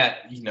liking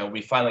that,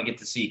 we finally get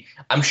to see.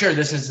 I'm sure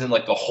this isn't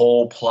the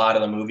whole plot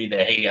of the movie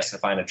that he has to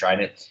find a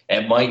trident.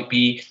 It might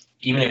be.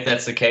 Even if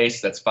that's the case,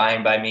 that's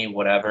fine by me,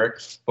 whatever.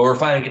 But we're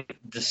finally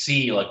getting to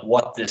see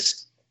what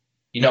this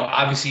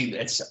Obviously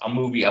it's a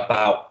movie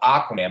about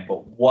Aquaman,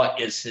 but what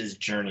is his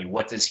journey?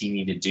 What does he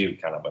need to do,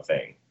 kind of a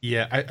thing?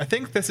 Yeah, I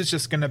think this is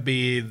just gonna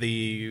be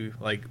the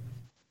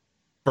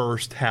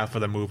first half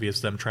of the movie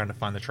is them trying to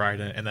find the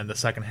Trident, and then the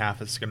second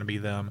half is gonna be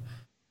them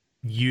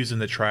using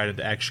the Trident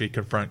to actually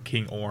confront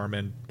King Orm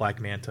and Black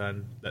Manta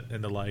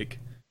and the like.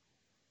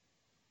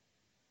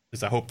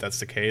 Because I hope that's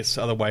the case.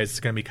 Otherwise, it's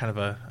gonna be kind of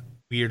a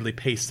weirdly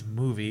paced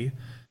movie.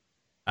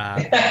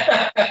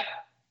 But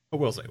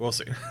we'll see. We'll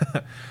see.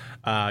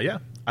 Yeah,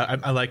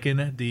 I'm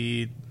liking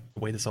the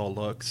way this all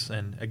looks,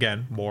 and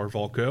again, more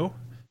Volko.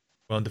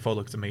 Willem Dafoe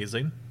looks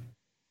amazing.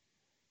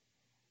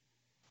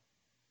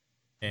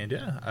 And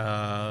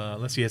yeah,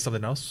 unless you have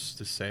something else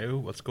to say,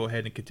 let's go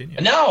ahead and continue.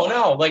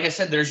 No. Like I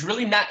said, there's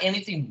really not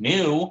anything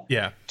new.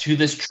 Yeah. To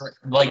this,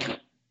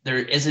 there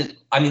isn't.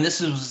 I mean,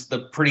 this was the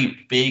pretty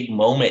big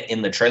moment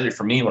in the trailer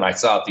for me when I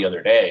saw it the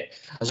other day.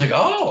 I was like,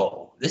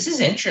 oh, this is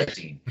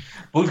interesting.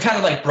 But we've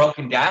kind of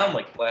broken down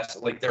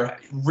there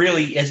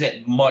really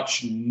isn't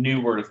much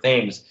newer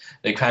things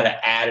they kind of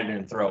added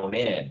and thrown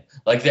in.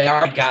 Like they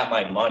already got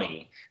my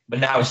money, but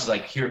now it's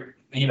just here,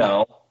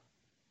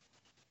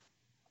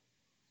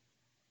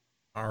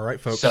 All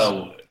right, folks.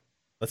 So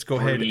let's go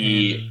ahead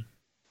and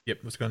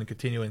let's go and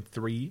continue in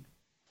 3,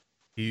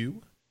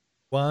 2,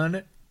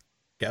 1,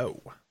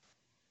 go.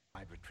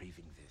 I'm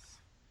retrieving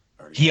this.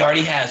 He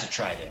already has a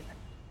Trident.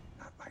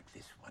 Not like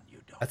this one, you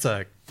don't. That's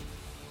a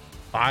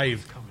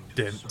 5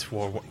 dent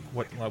or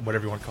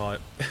whatever you want to call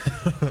it.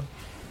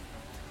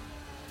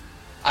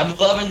 I'm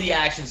loving the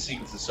action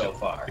sequences so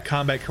far. The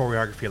combat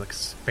choreography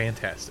looks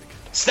fantastic.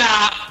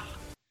 Stop.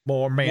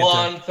 More Manta.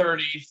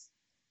 130.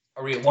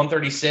 Are we at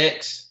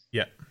 136?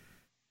 Yeah.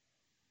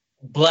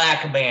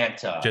 Black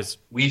Manta.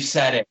 We've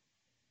said it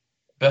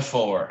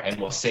before,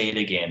 and we'll say it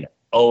again.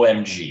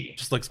 OMG.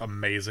 Just looks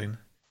amazing.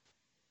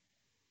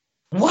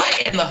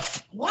 What in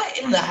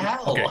the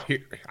hell? Okay,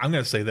 here, I'm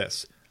gonna say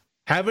this: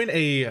 having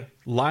a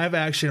live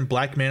action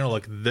Black Manta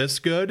look this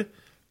good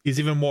is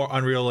even more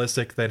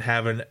unrealistic than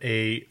having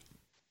a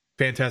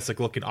fantastic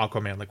looking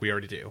Aquaman like we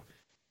already do.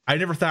 I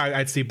never thought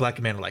I'd see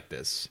Black Manta like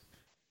this.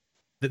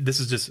 This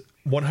is just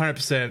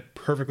 100%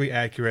 perfectly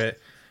accurate.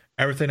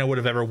 Everything I would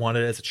have ever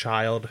wanted as a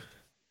child.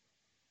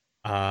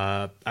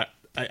 I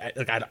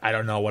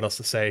don't know what else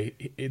to say.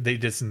 They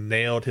just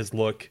nailed his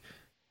look,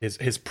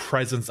 his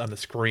presence on the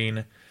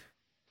screen.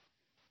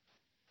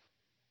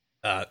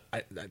 I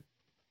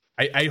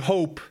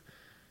hope,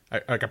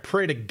 I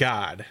pray to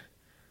God,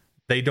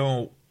 they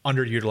don't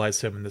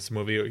underutilize him in this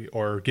movie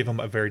or give him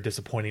a very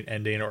disappointing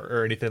ending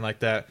or anything like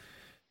that.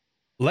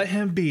 Let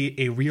him be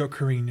a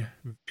reoccurring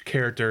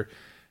character.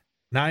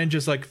 Not in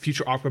just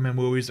future Aquaman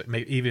movies,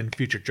 maybe even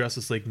future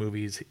Justice League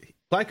movies.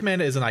 Black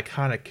Manta is an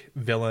iconic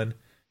villain,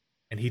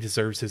 and he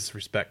deserves his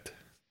respect.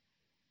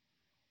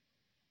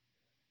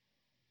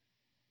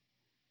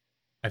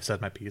 I've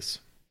said my piece.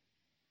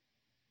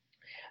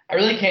 I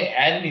really can't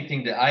add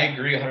anything to. I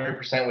agree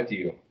 100% with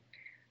you.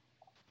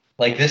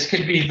 This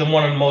could be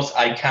one of the most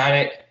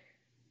iconic.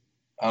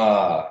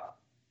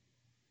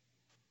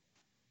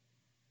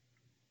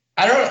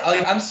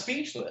 I'm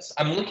speechless.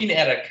 I'm looking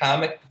at a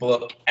comic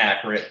book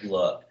accurate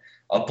look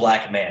of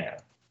Black Manta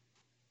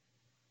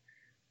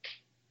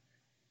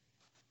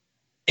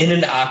in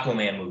an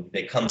Aquaman movie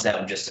that comes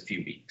out in just a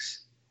few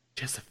weeks.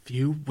 Just a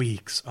few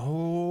weeks.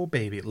 Oh,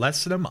 baby.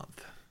 Less than a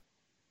month.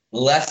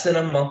 Less than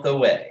a month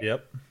away.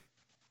 Yep.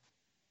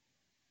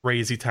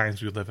 Crazy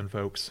times we live in,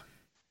 folks.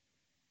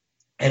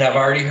 And I've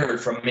already heard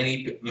from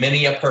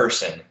many a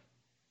person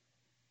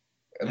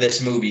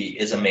this movie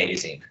is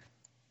amazing.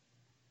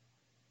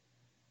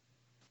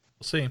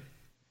 We'll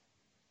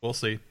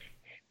see.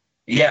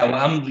 Yeah,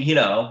 I'm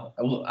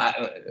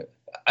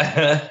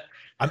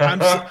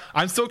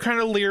still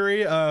kind of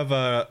leery of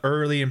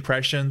early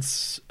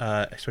impressions,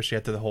 especially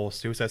after the whole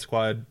Suicide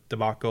Squad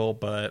debacle,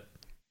 but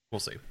we'll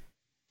see.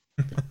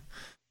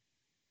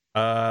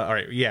 All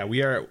right, yeah,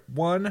 we are at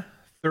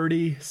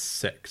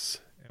 136,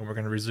 and we're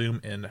going to resume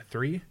in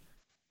 3,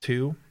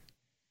 2,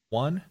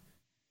 1,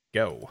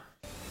 go.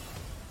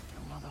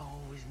 Your mother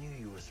always knew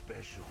you were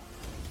special.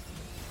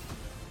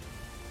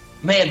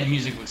 Man, the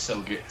music looks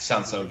so good.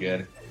 Sounds so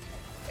good.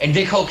 And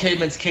Nicole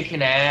Kidman's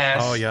kicking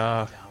ass. Oh,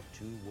 yeah.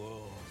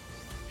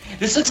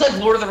 This looks like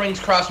Lord of the Rings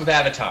crossed with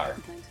Avatar.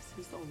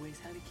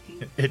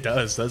 It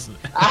does, doesn't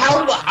it?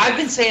 I've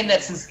been saying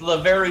that since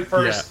the very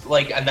first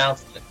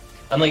announcement.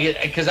 I'm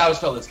because I was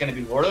told it's going to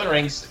be Lord of the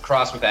Rings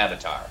crossed with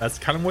Avatar. That's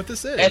kind of what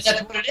this is. And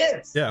that's what it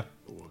is. Yeah.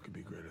 What could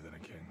be greater than a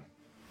king?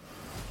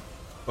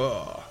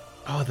 Oh,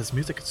 this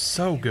music is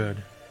so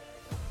good.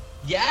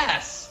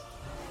 Yes.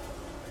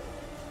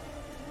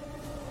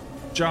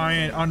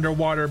 Giant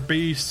underwater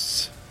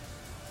beasts.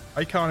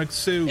 Iconic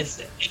suit. It's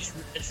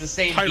the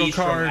same title beast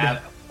card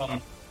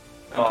from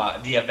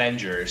the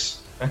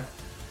Avengers.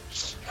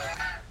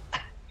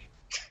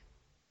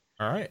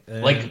 All right.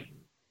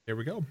 Here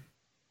we go.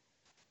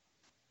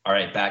 All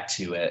right, back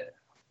to it.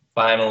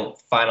 Final.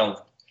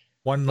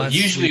 One last.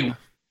 Usually,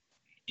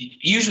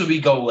 usually we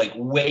go like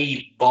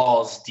way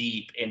balls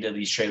deep into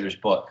these trailers,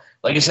 but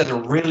like I said, there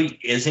really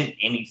isn't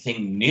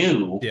anything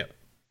new Yeah.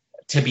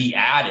 to be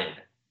added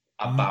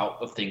about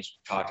the things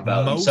we talked about.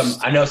 And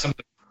Most- I know some.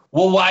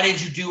 Well, why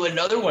did you do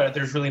another one if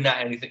there's really not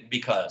anything?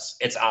 Because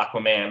it's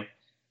Aquaman.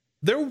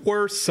 There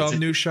were some It's a-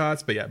 new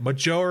shots, but yeah,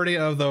 majority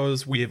of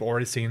those we have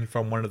already seen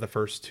from one of the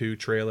first two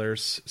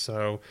trailers.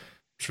 So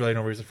there's really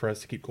no reason for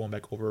us to keep going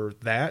back over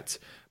that.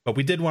 But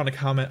we did want to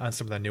comment on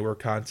some of the newer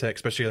content,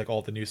 especially like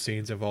all the new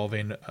scenes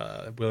involving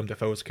Willem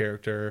Dafoe's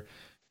character,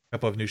 a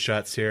couple of new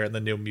shots here, and the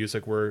new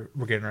music we're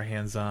getting our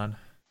hands on.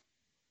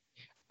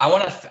 I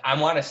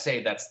want to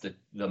say that's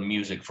the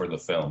music for the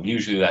film.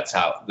 Usually that's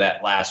how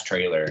that last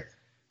trailer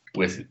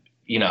with,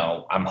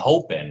 I'm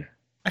hoping.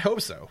 I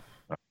hope so.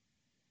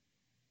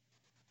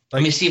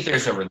 Let me see if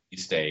there's a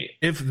release date.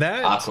 If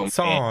that Aquaman.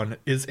 song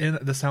is in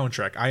the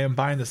soundtrack, I am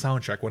buying the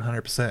soundtrack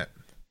 100%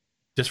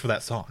 just for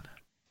that song.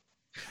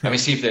 Let me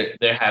see if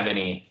they have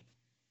any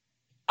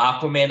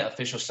Aquaman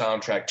official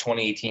soundtrack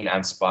 2018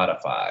 on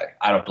Spotify.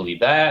 I don't believe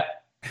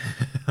that.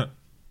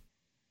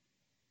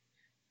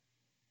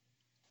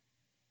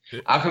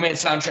 Aquaman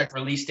soundtrack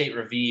release date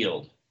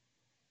revealed.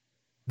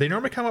 They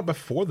normally come out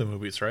before the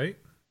movies, right?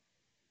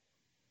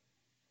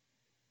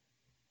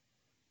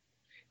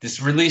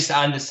 This released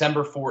on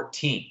December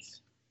 14th.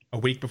 A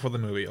week before the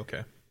movie.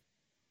 Okay.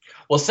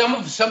 Well,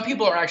 some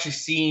people are actually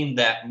seeing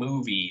that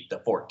movie the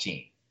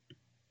 14th.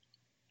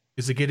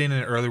 Is it getting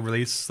an early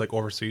release like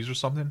overseas or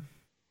something?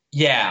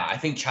 Yeah, I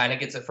think China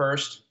gets it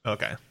first.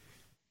 Okay.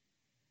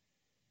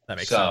 That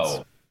makes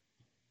sense.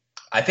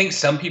 I think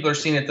some people are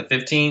seeing it the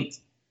 15th.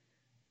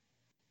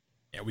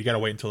 Yeah, we gotta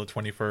wait until the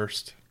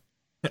 21st.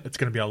 It's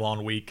gonna be a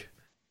long week.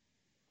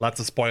 Lots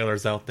of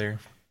spoilers out there.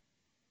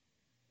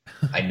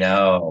 I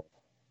know.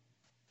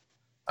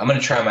 I'm going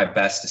to try my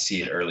best to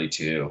see it early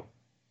too.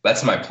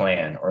 That's my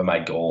plan or my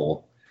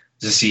goal,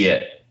 to see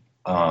it.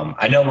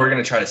 I know we're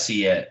going to try to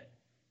see it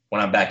when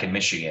I'm back in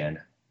Michigan,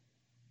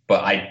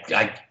 but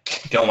I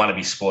don't want to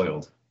be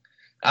spoiled.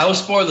 I was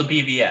spoiled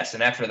the BVS,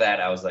 and after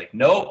that, I was like,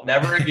 nope,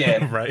 never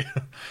again. Right.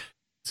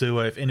 So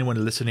if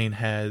anyone listening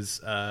has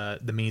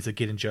the means of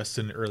getting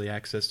Justin early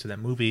access to that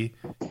movie,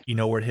 you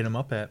know where to hit him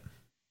up at.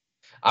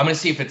 I'm going to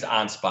see if it's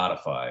on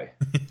Spotify.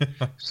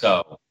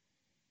 So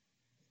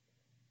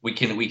we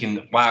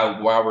can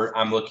while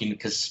I'm looking,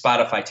 because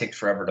Spotify takes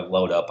forever to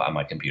load up on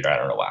my computer. I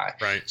don't know why.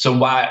 Right. So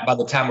by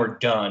the time we're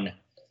done,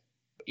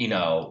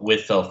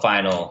 with the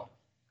final.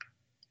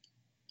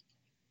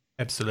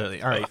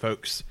 Absolutely. All right,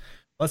 folks.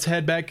 Let's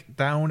head back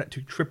down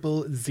to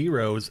Triple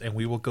Zeros, and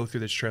we will go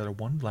through this trailer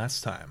one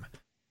last time.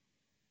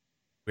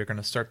 We're going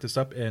to start this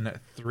up in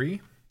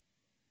 3,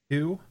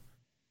 2,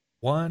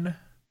 1,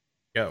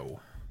 go.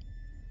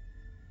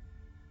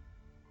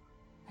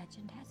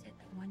 Legend has it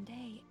that one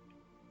day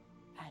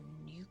a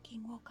new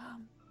king will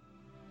come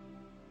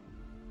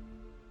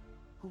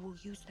who will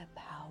use the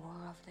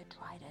power of the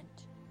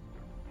trident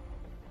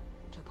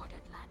to put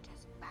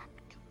Atlantis back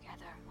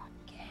together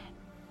again.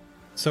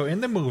 So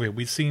in the movie,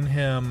 we've seen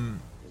him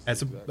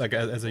as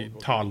a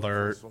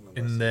toddler,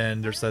 and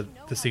then there's the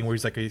scene where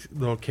he's like a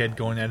little kid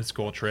going on a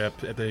school trip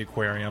at the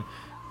aquarium,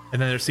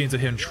 and then there's scenes of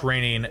him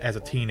training as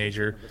a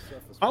teenager.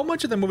 How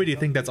much of the movie do you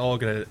think that's all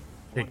gonna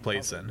take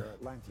place in?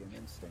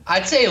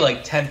 I'd say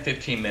like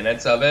 10-15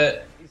 minutes of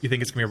it. You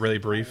think it's gonna be really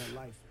brief?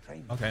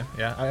 Okay,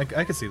 yeah,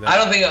 I can see that. I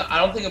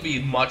don't think it'll be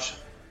much.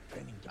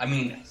 I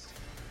mean,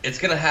 there's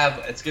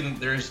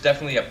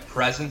definitely a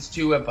presence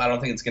to it, but I don't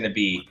think it's gonna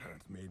be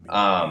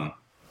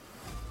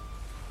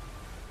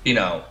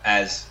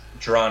as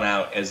drawn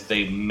out as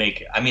they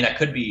make it. I mean, I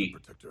could be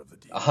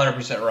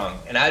 100% wrong,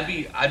 and I'd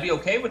be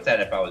okay with that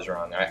if I was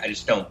wrong. I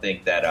just don't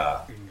think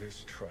that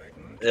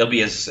it'll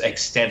be as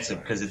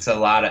extensive, because it's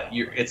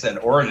it's an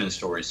origin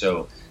story,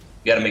 so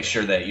you got to make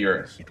sure that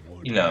you're,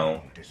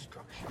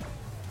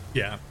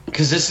 Yeah.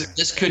 because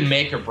this could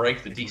make or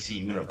break the DC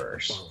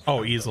universe.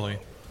 Oh, easily.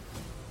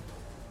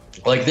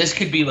 Like, this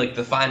could be like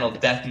the final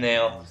death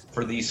nail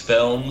for these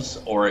films,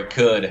 or it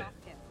could,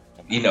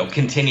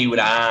 continue it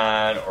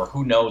on, or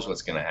who knows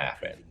what's going to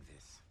happen.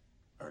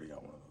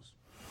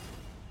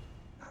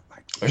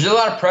 There's a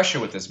lot of pressure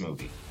with this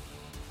movie.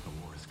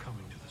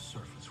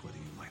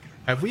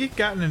 Have we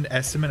gotten an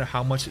estimate of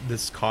how much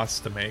this costs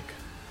to make?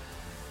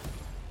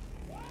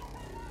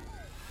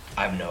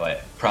 I have no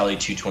idea. Probably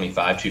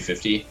 225,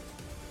 250.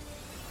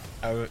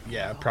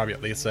 Yeah, probably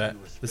at least that.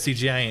 The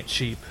CGI ain't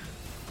cheap.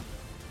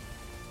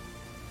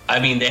 I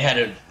mean, they had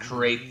to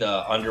create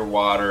the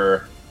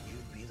underwater.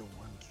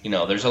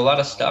 There's a lot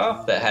of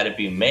stuff that had to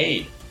be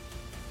made.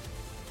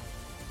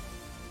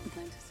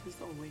 Atlantis has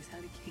always had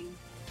a king.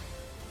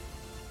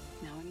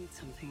 Now I need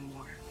something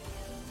more.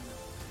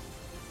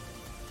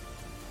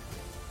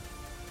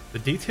 The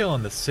detail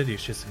in the city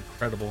is just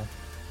incredible.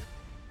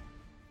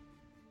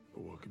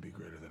 But what could be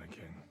greater than a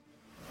king?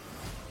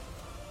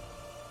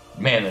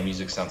 Man, the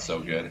music sounds so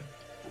good.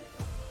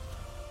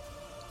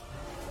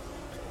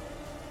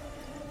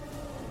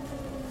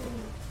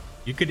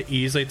 You could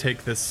easily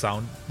take this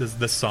song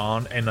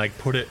and like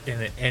put it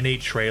in any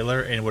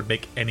trailer, and it would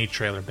make any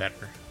trailer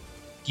better.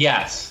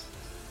 Yes.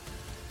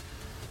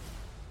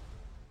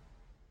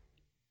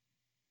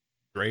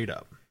 Straight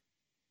up.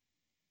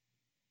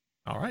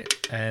 All right.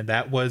 And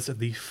that was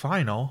the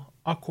final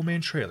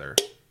Aquaman trailer.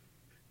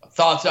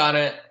 Thoughts on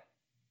it?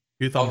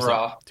 2 thumbs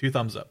Overall. up. 2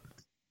 thumbs up.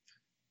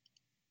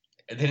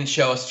 It didn't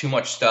show us too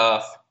much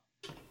stuff.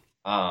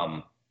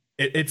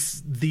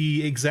 It's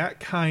the exact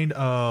kind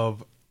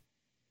of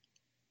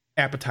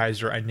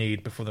appetizer I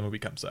need before the movie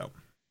comes out.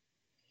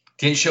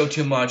 Didn't show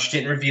too much.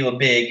 Didn't reveal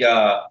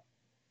a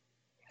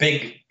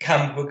big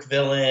comic book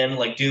villain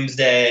like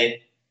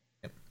Doomsday.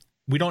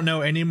 We don't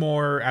know any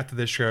more after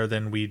this trailer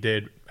than we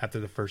did after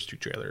the first 2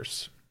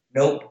 trailers.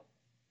 Nope.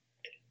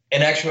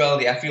 In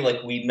actuality, I feel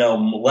like we know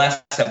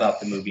less about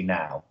the movie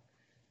now.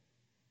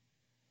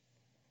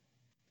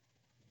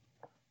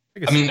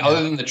 I mean,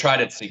 other than the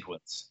Trident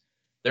sequence,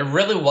 there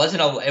really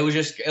wasn't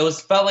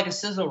felt like a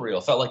sizzle reel.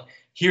 It felt like,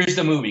 here's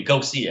the movie,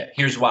 go see it.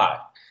 Here's why.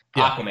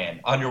 Yeah.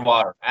 Aquaman,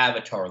 Underwater,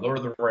 Avatar, Lord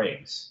of the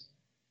Rings.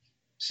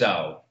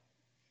 So,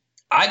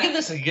 I give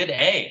this a good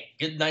A.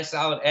 Good, nice,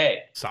 solid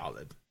A.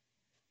 Solid.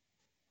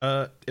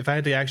 If I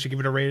had to actually give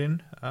it a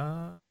rating,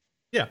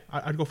 yeah,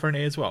 I'd go for an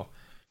A as well.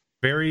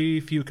 Very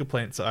few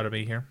complaints out of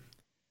me here.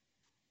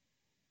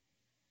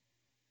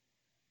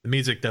 The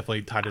music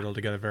definitely tied it all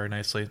together very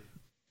nicely.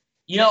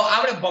 You know,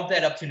 I'm going to bump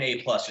that up to an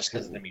A+ just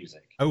because of the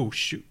music. Oh,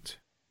 shoot.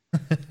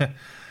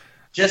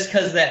 Just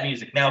because of that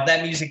music. Now, if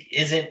that music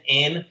isn't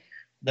in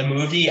the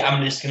movie,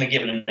 I'm just going to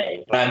give it an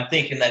A. But I'm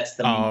thinking that's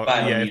the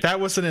final music. If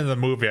that wasn't in the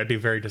movie, I'd be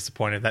very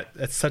disappointed.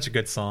 That's such a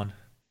good song.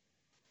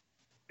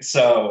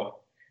 So,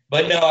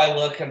 but no, I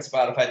look on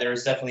Spotify. There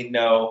is definitely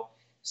no.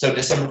 So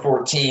December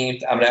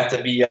 14th, I'm going to have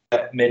to be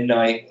at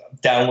midnight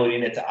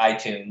downloading it to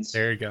iTunes.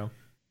 There you go.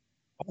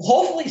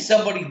 Hopefully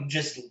somebody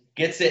just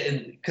gets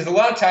it. Because a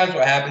lot of times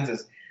what happens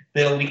is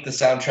they'll leak the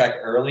soundtrack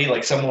early.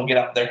 Like someone will get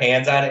up their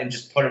hands on it and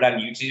just put it on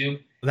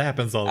YouTube. That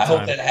happens all the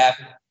time.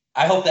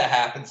 I hope that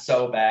happens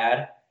so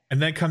bad.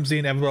 And then comes in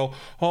and everyone,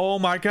 oh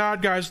my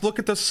God, guys, look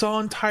at the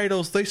song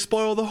titles. They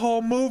spoil the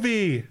whole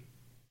movie.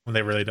 When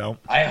they really don't.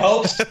 I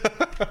hope so.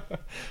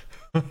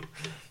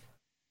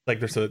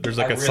 Like there's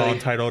like a song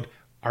titled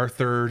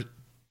Arthur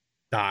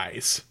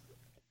Dies.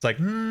 It's like,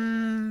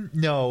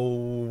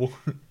 no,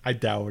 I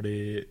doubt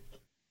it.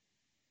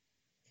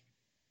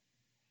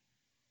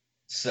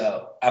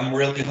 So I'm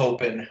really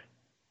hoping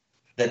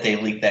that they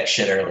leak that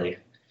shit early.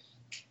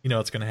 You know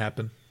what's going to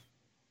happen?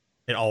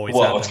 It always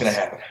happens. What's going to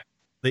happen?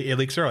 It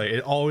leaks early.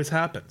 It always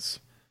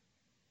happens.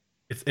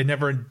 It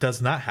never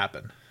does not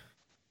happen.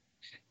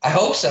 I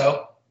hope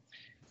so.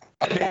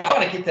 I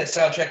want to get that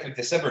soundtrack like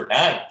December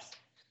 9th.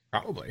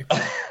 Probably.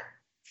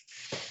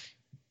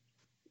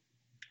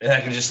 And I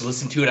can just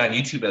listen to it on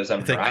YouTube as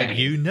I'm driving.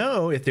 You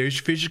know, if there's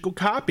physical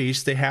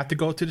copies, they have to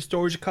go to the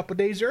stores a couple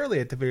days early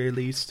at the very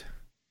least.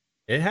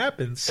 It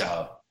happens.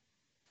 So,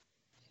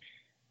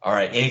 all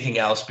right. Anything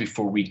else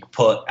before we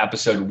put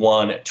episode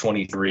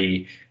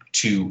 123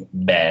 to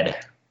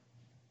bed?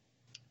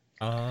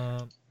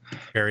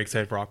 Very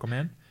excited for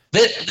Aquaman.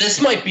 This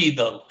might be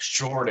the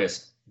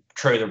shortest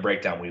trailer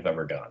breakdown we've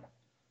ever done.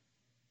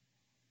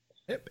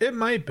 It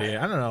might be.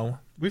 I don't know.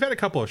 We've had a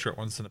couple of short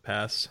ones in the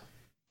past.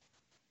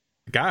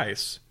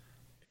 Guys,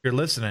 if you're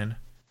listening,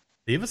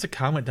 leave us a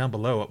comment down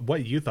below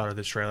what you thought of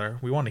this trailer.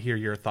 We want to hear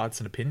your thoughts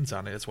and opinions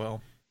on it as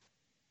well.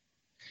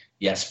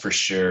 Yes, for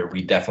sure.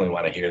 We definitely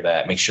want to hear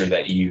that. Make sure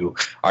that you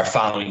are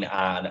following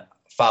us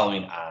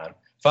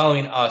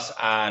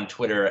on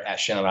Twitter at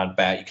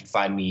ShannonOnBat. You can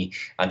find me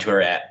on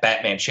Twitter at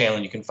Batman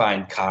Shannon. You can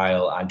find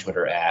Kyle on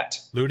Twitter at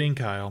Looting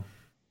Kyle.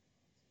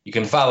 You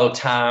can follow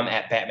Tom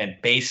at Batman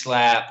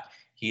Baselap.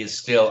 He is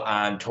still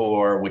on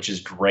tour, which is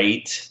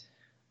great.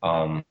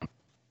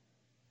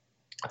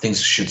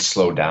 Things should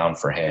slow down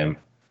for him.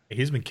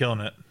 He's been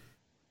killing it.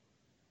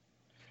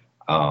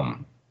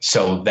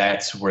 So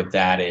that's where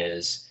that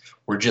is.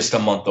 We're just a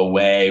month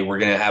away. We're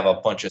going to have a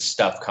bunch of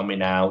stuff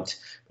coming out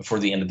before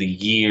the end of the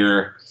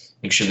year.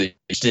 Make sure that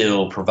you're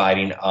still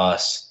providing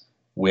us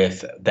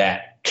with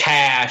that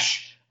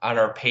cash on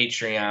our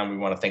Patreon. We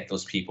want to thank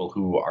those people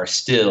who are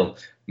still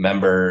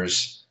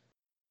members.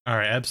 All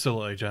right,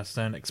 absolutely,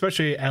 Justin.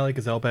 Especially Ali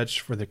Gazelbech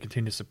for the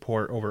continued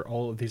support over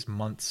all of these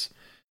months.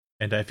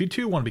 And if you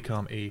too want to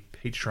become a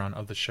patron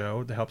of the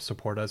show to help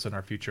support us in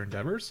our future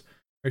endeavors,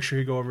 make sure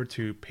you go over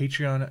to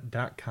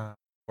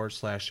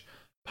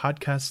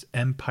patreon.com/Podcast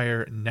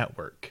Empire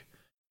Network.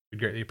 We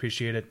greatly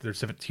appreciate it. There's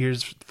 7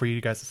 tiers for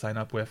you guys to sign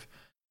up with.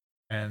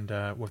 And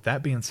with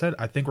that being said,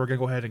 I think we're going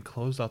to go ahead and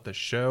close out the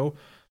show.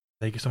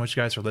 Thank you so much,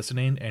 guys, for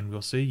listening, and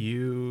we'll see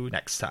you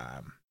next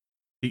time.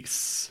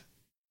 Peace.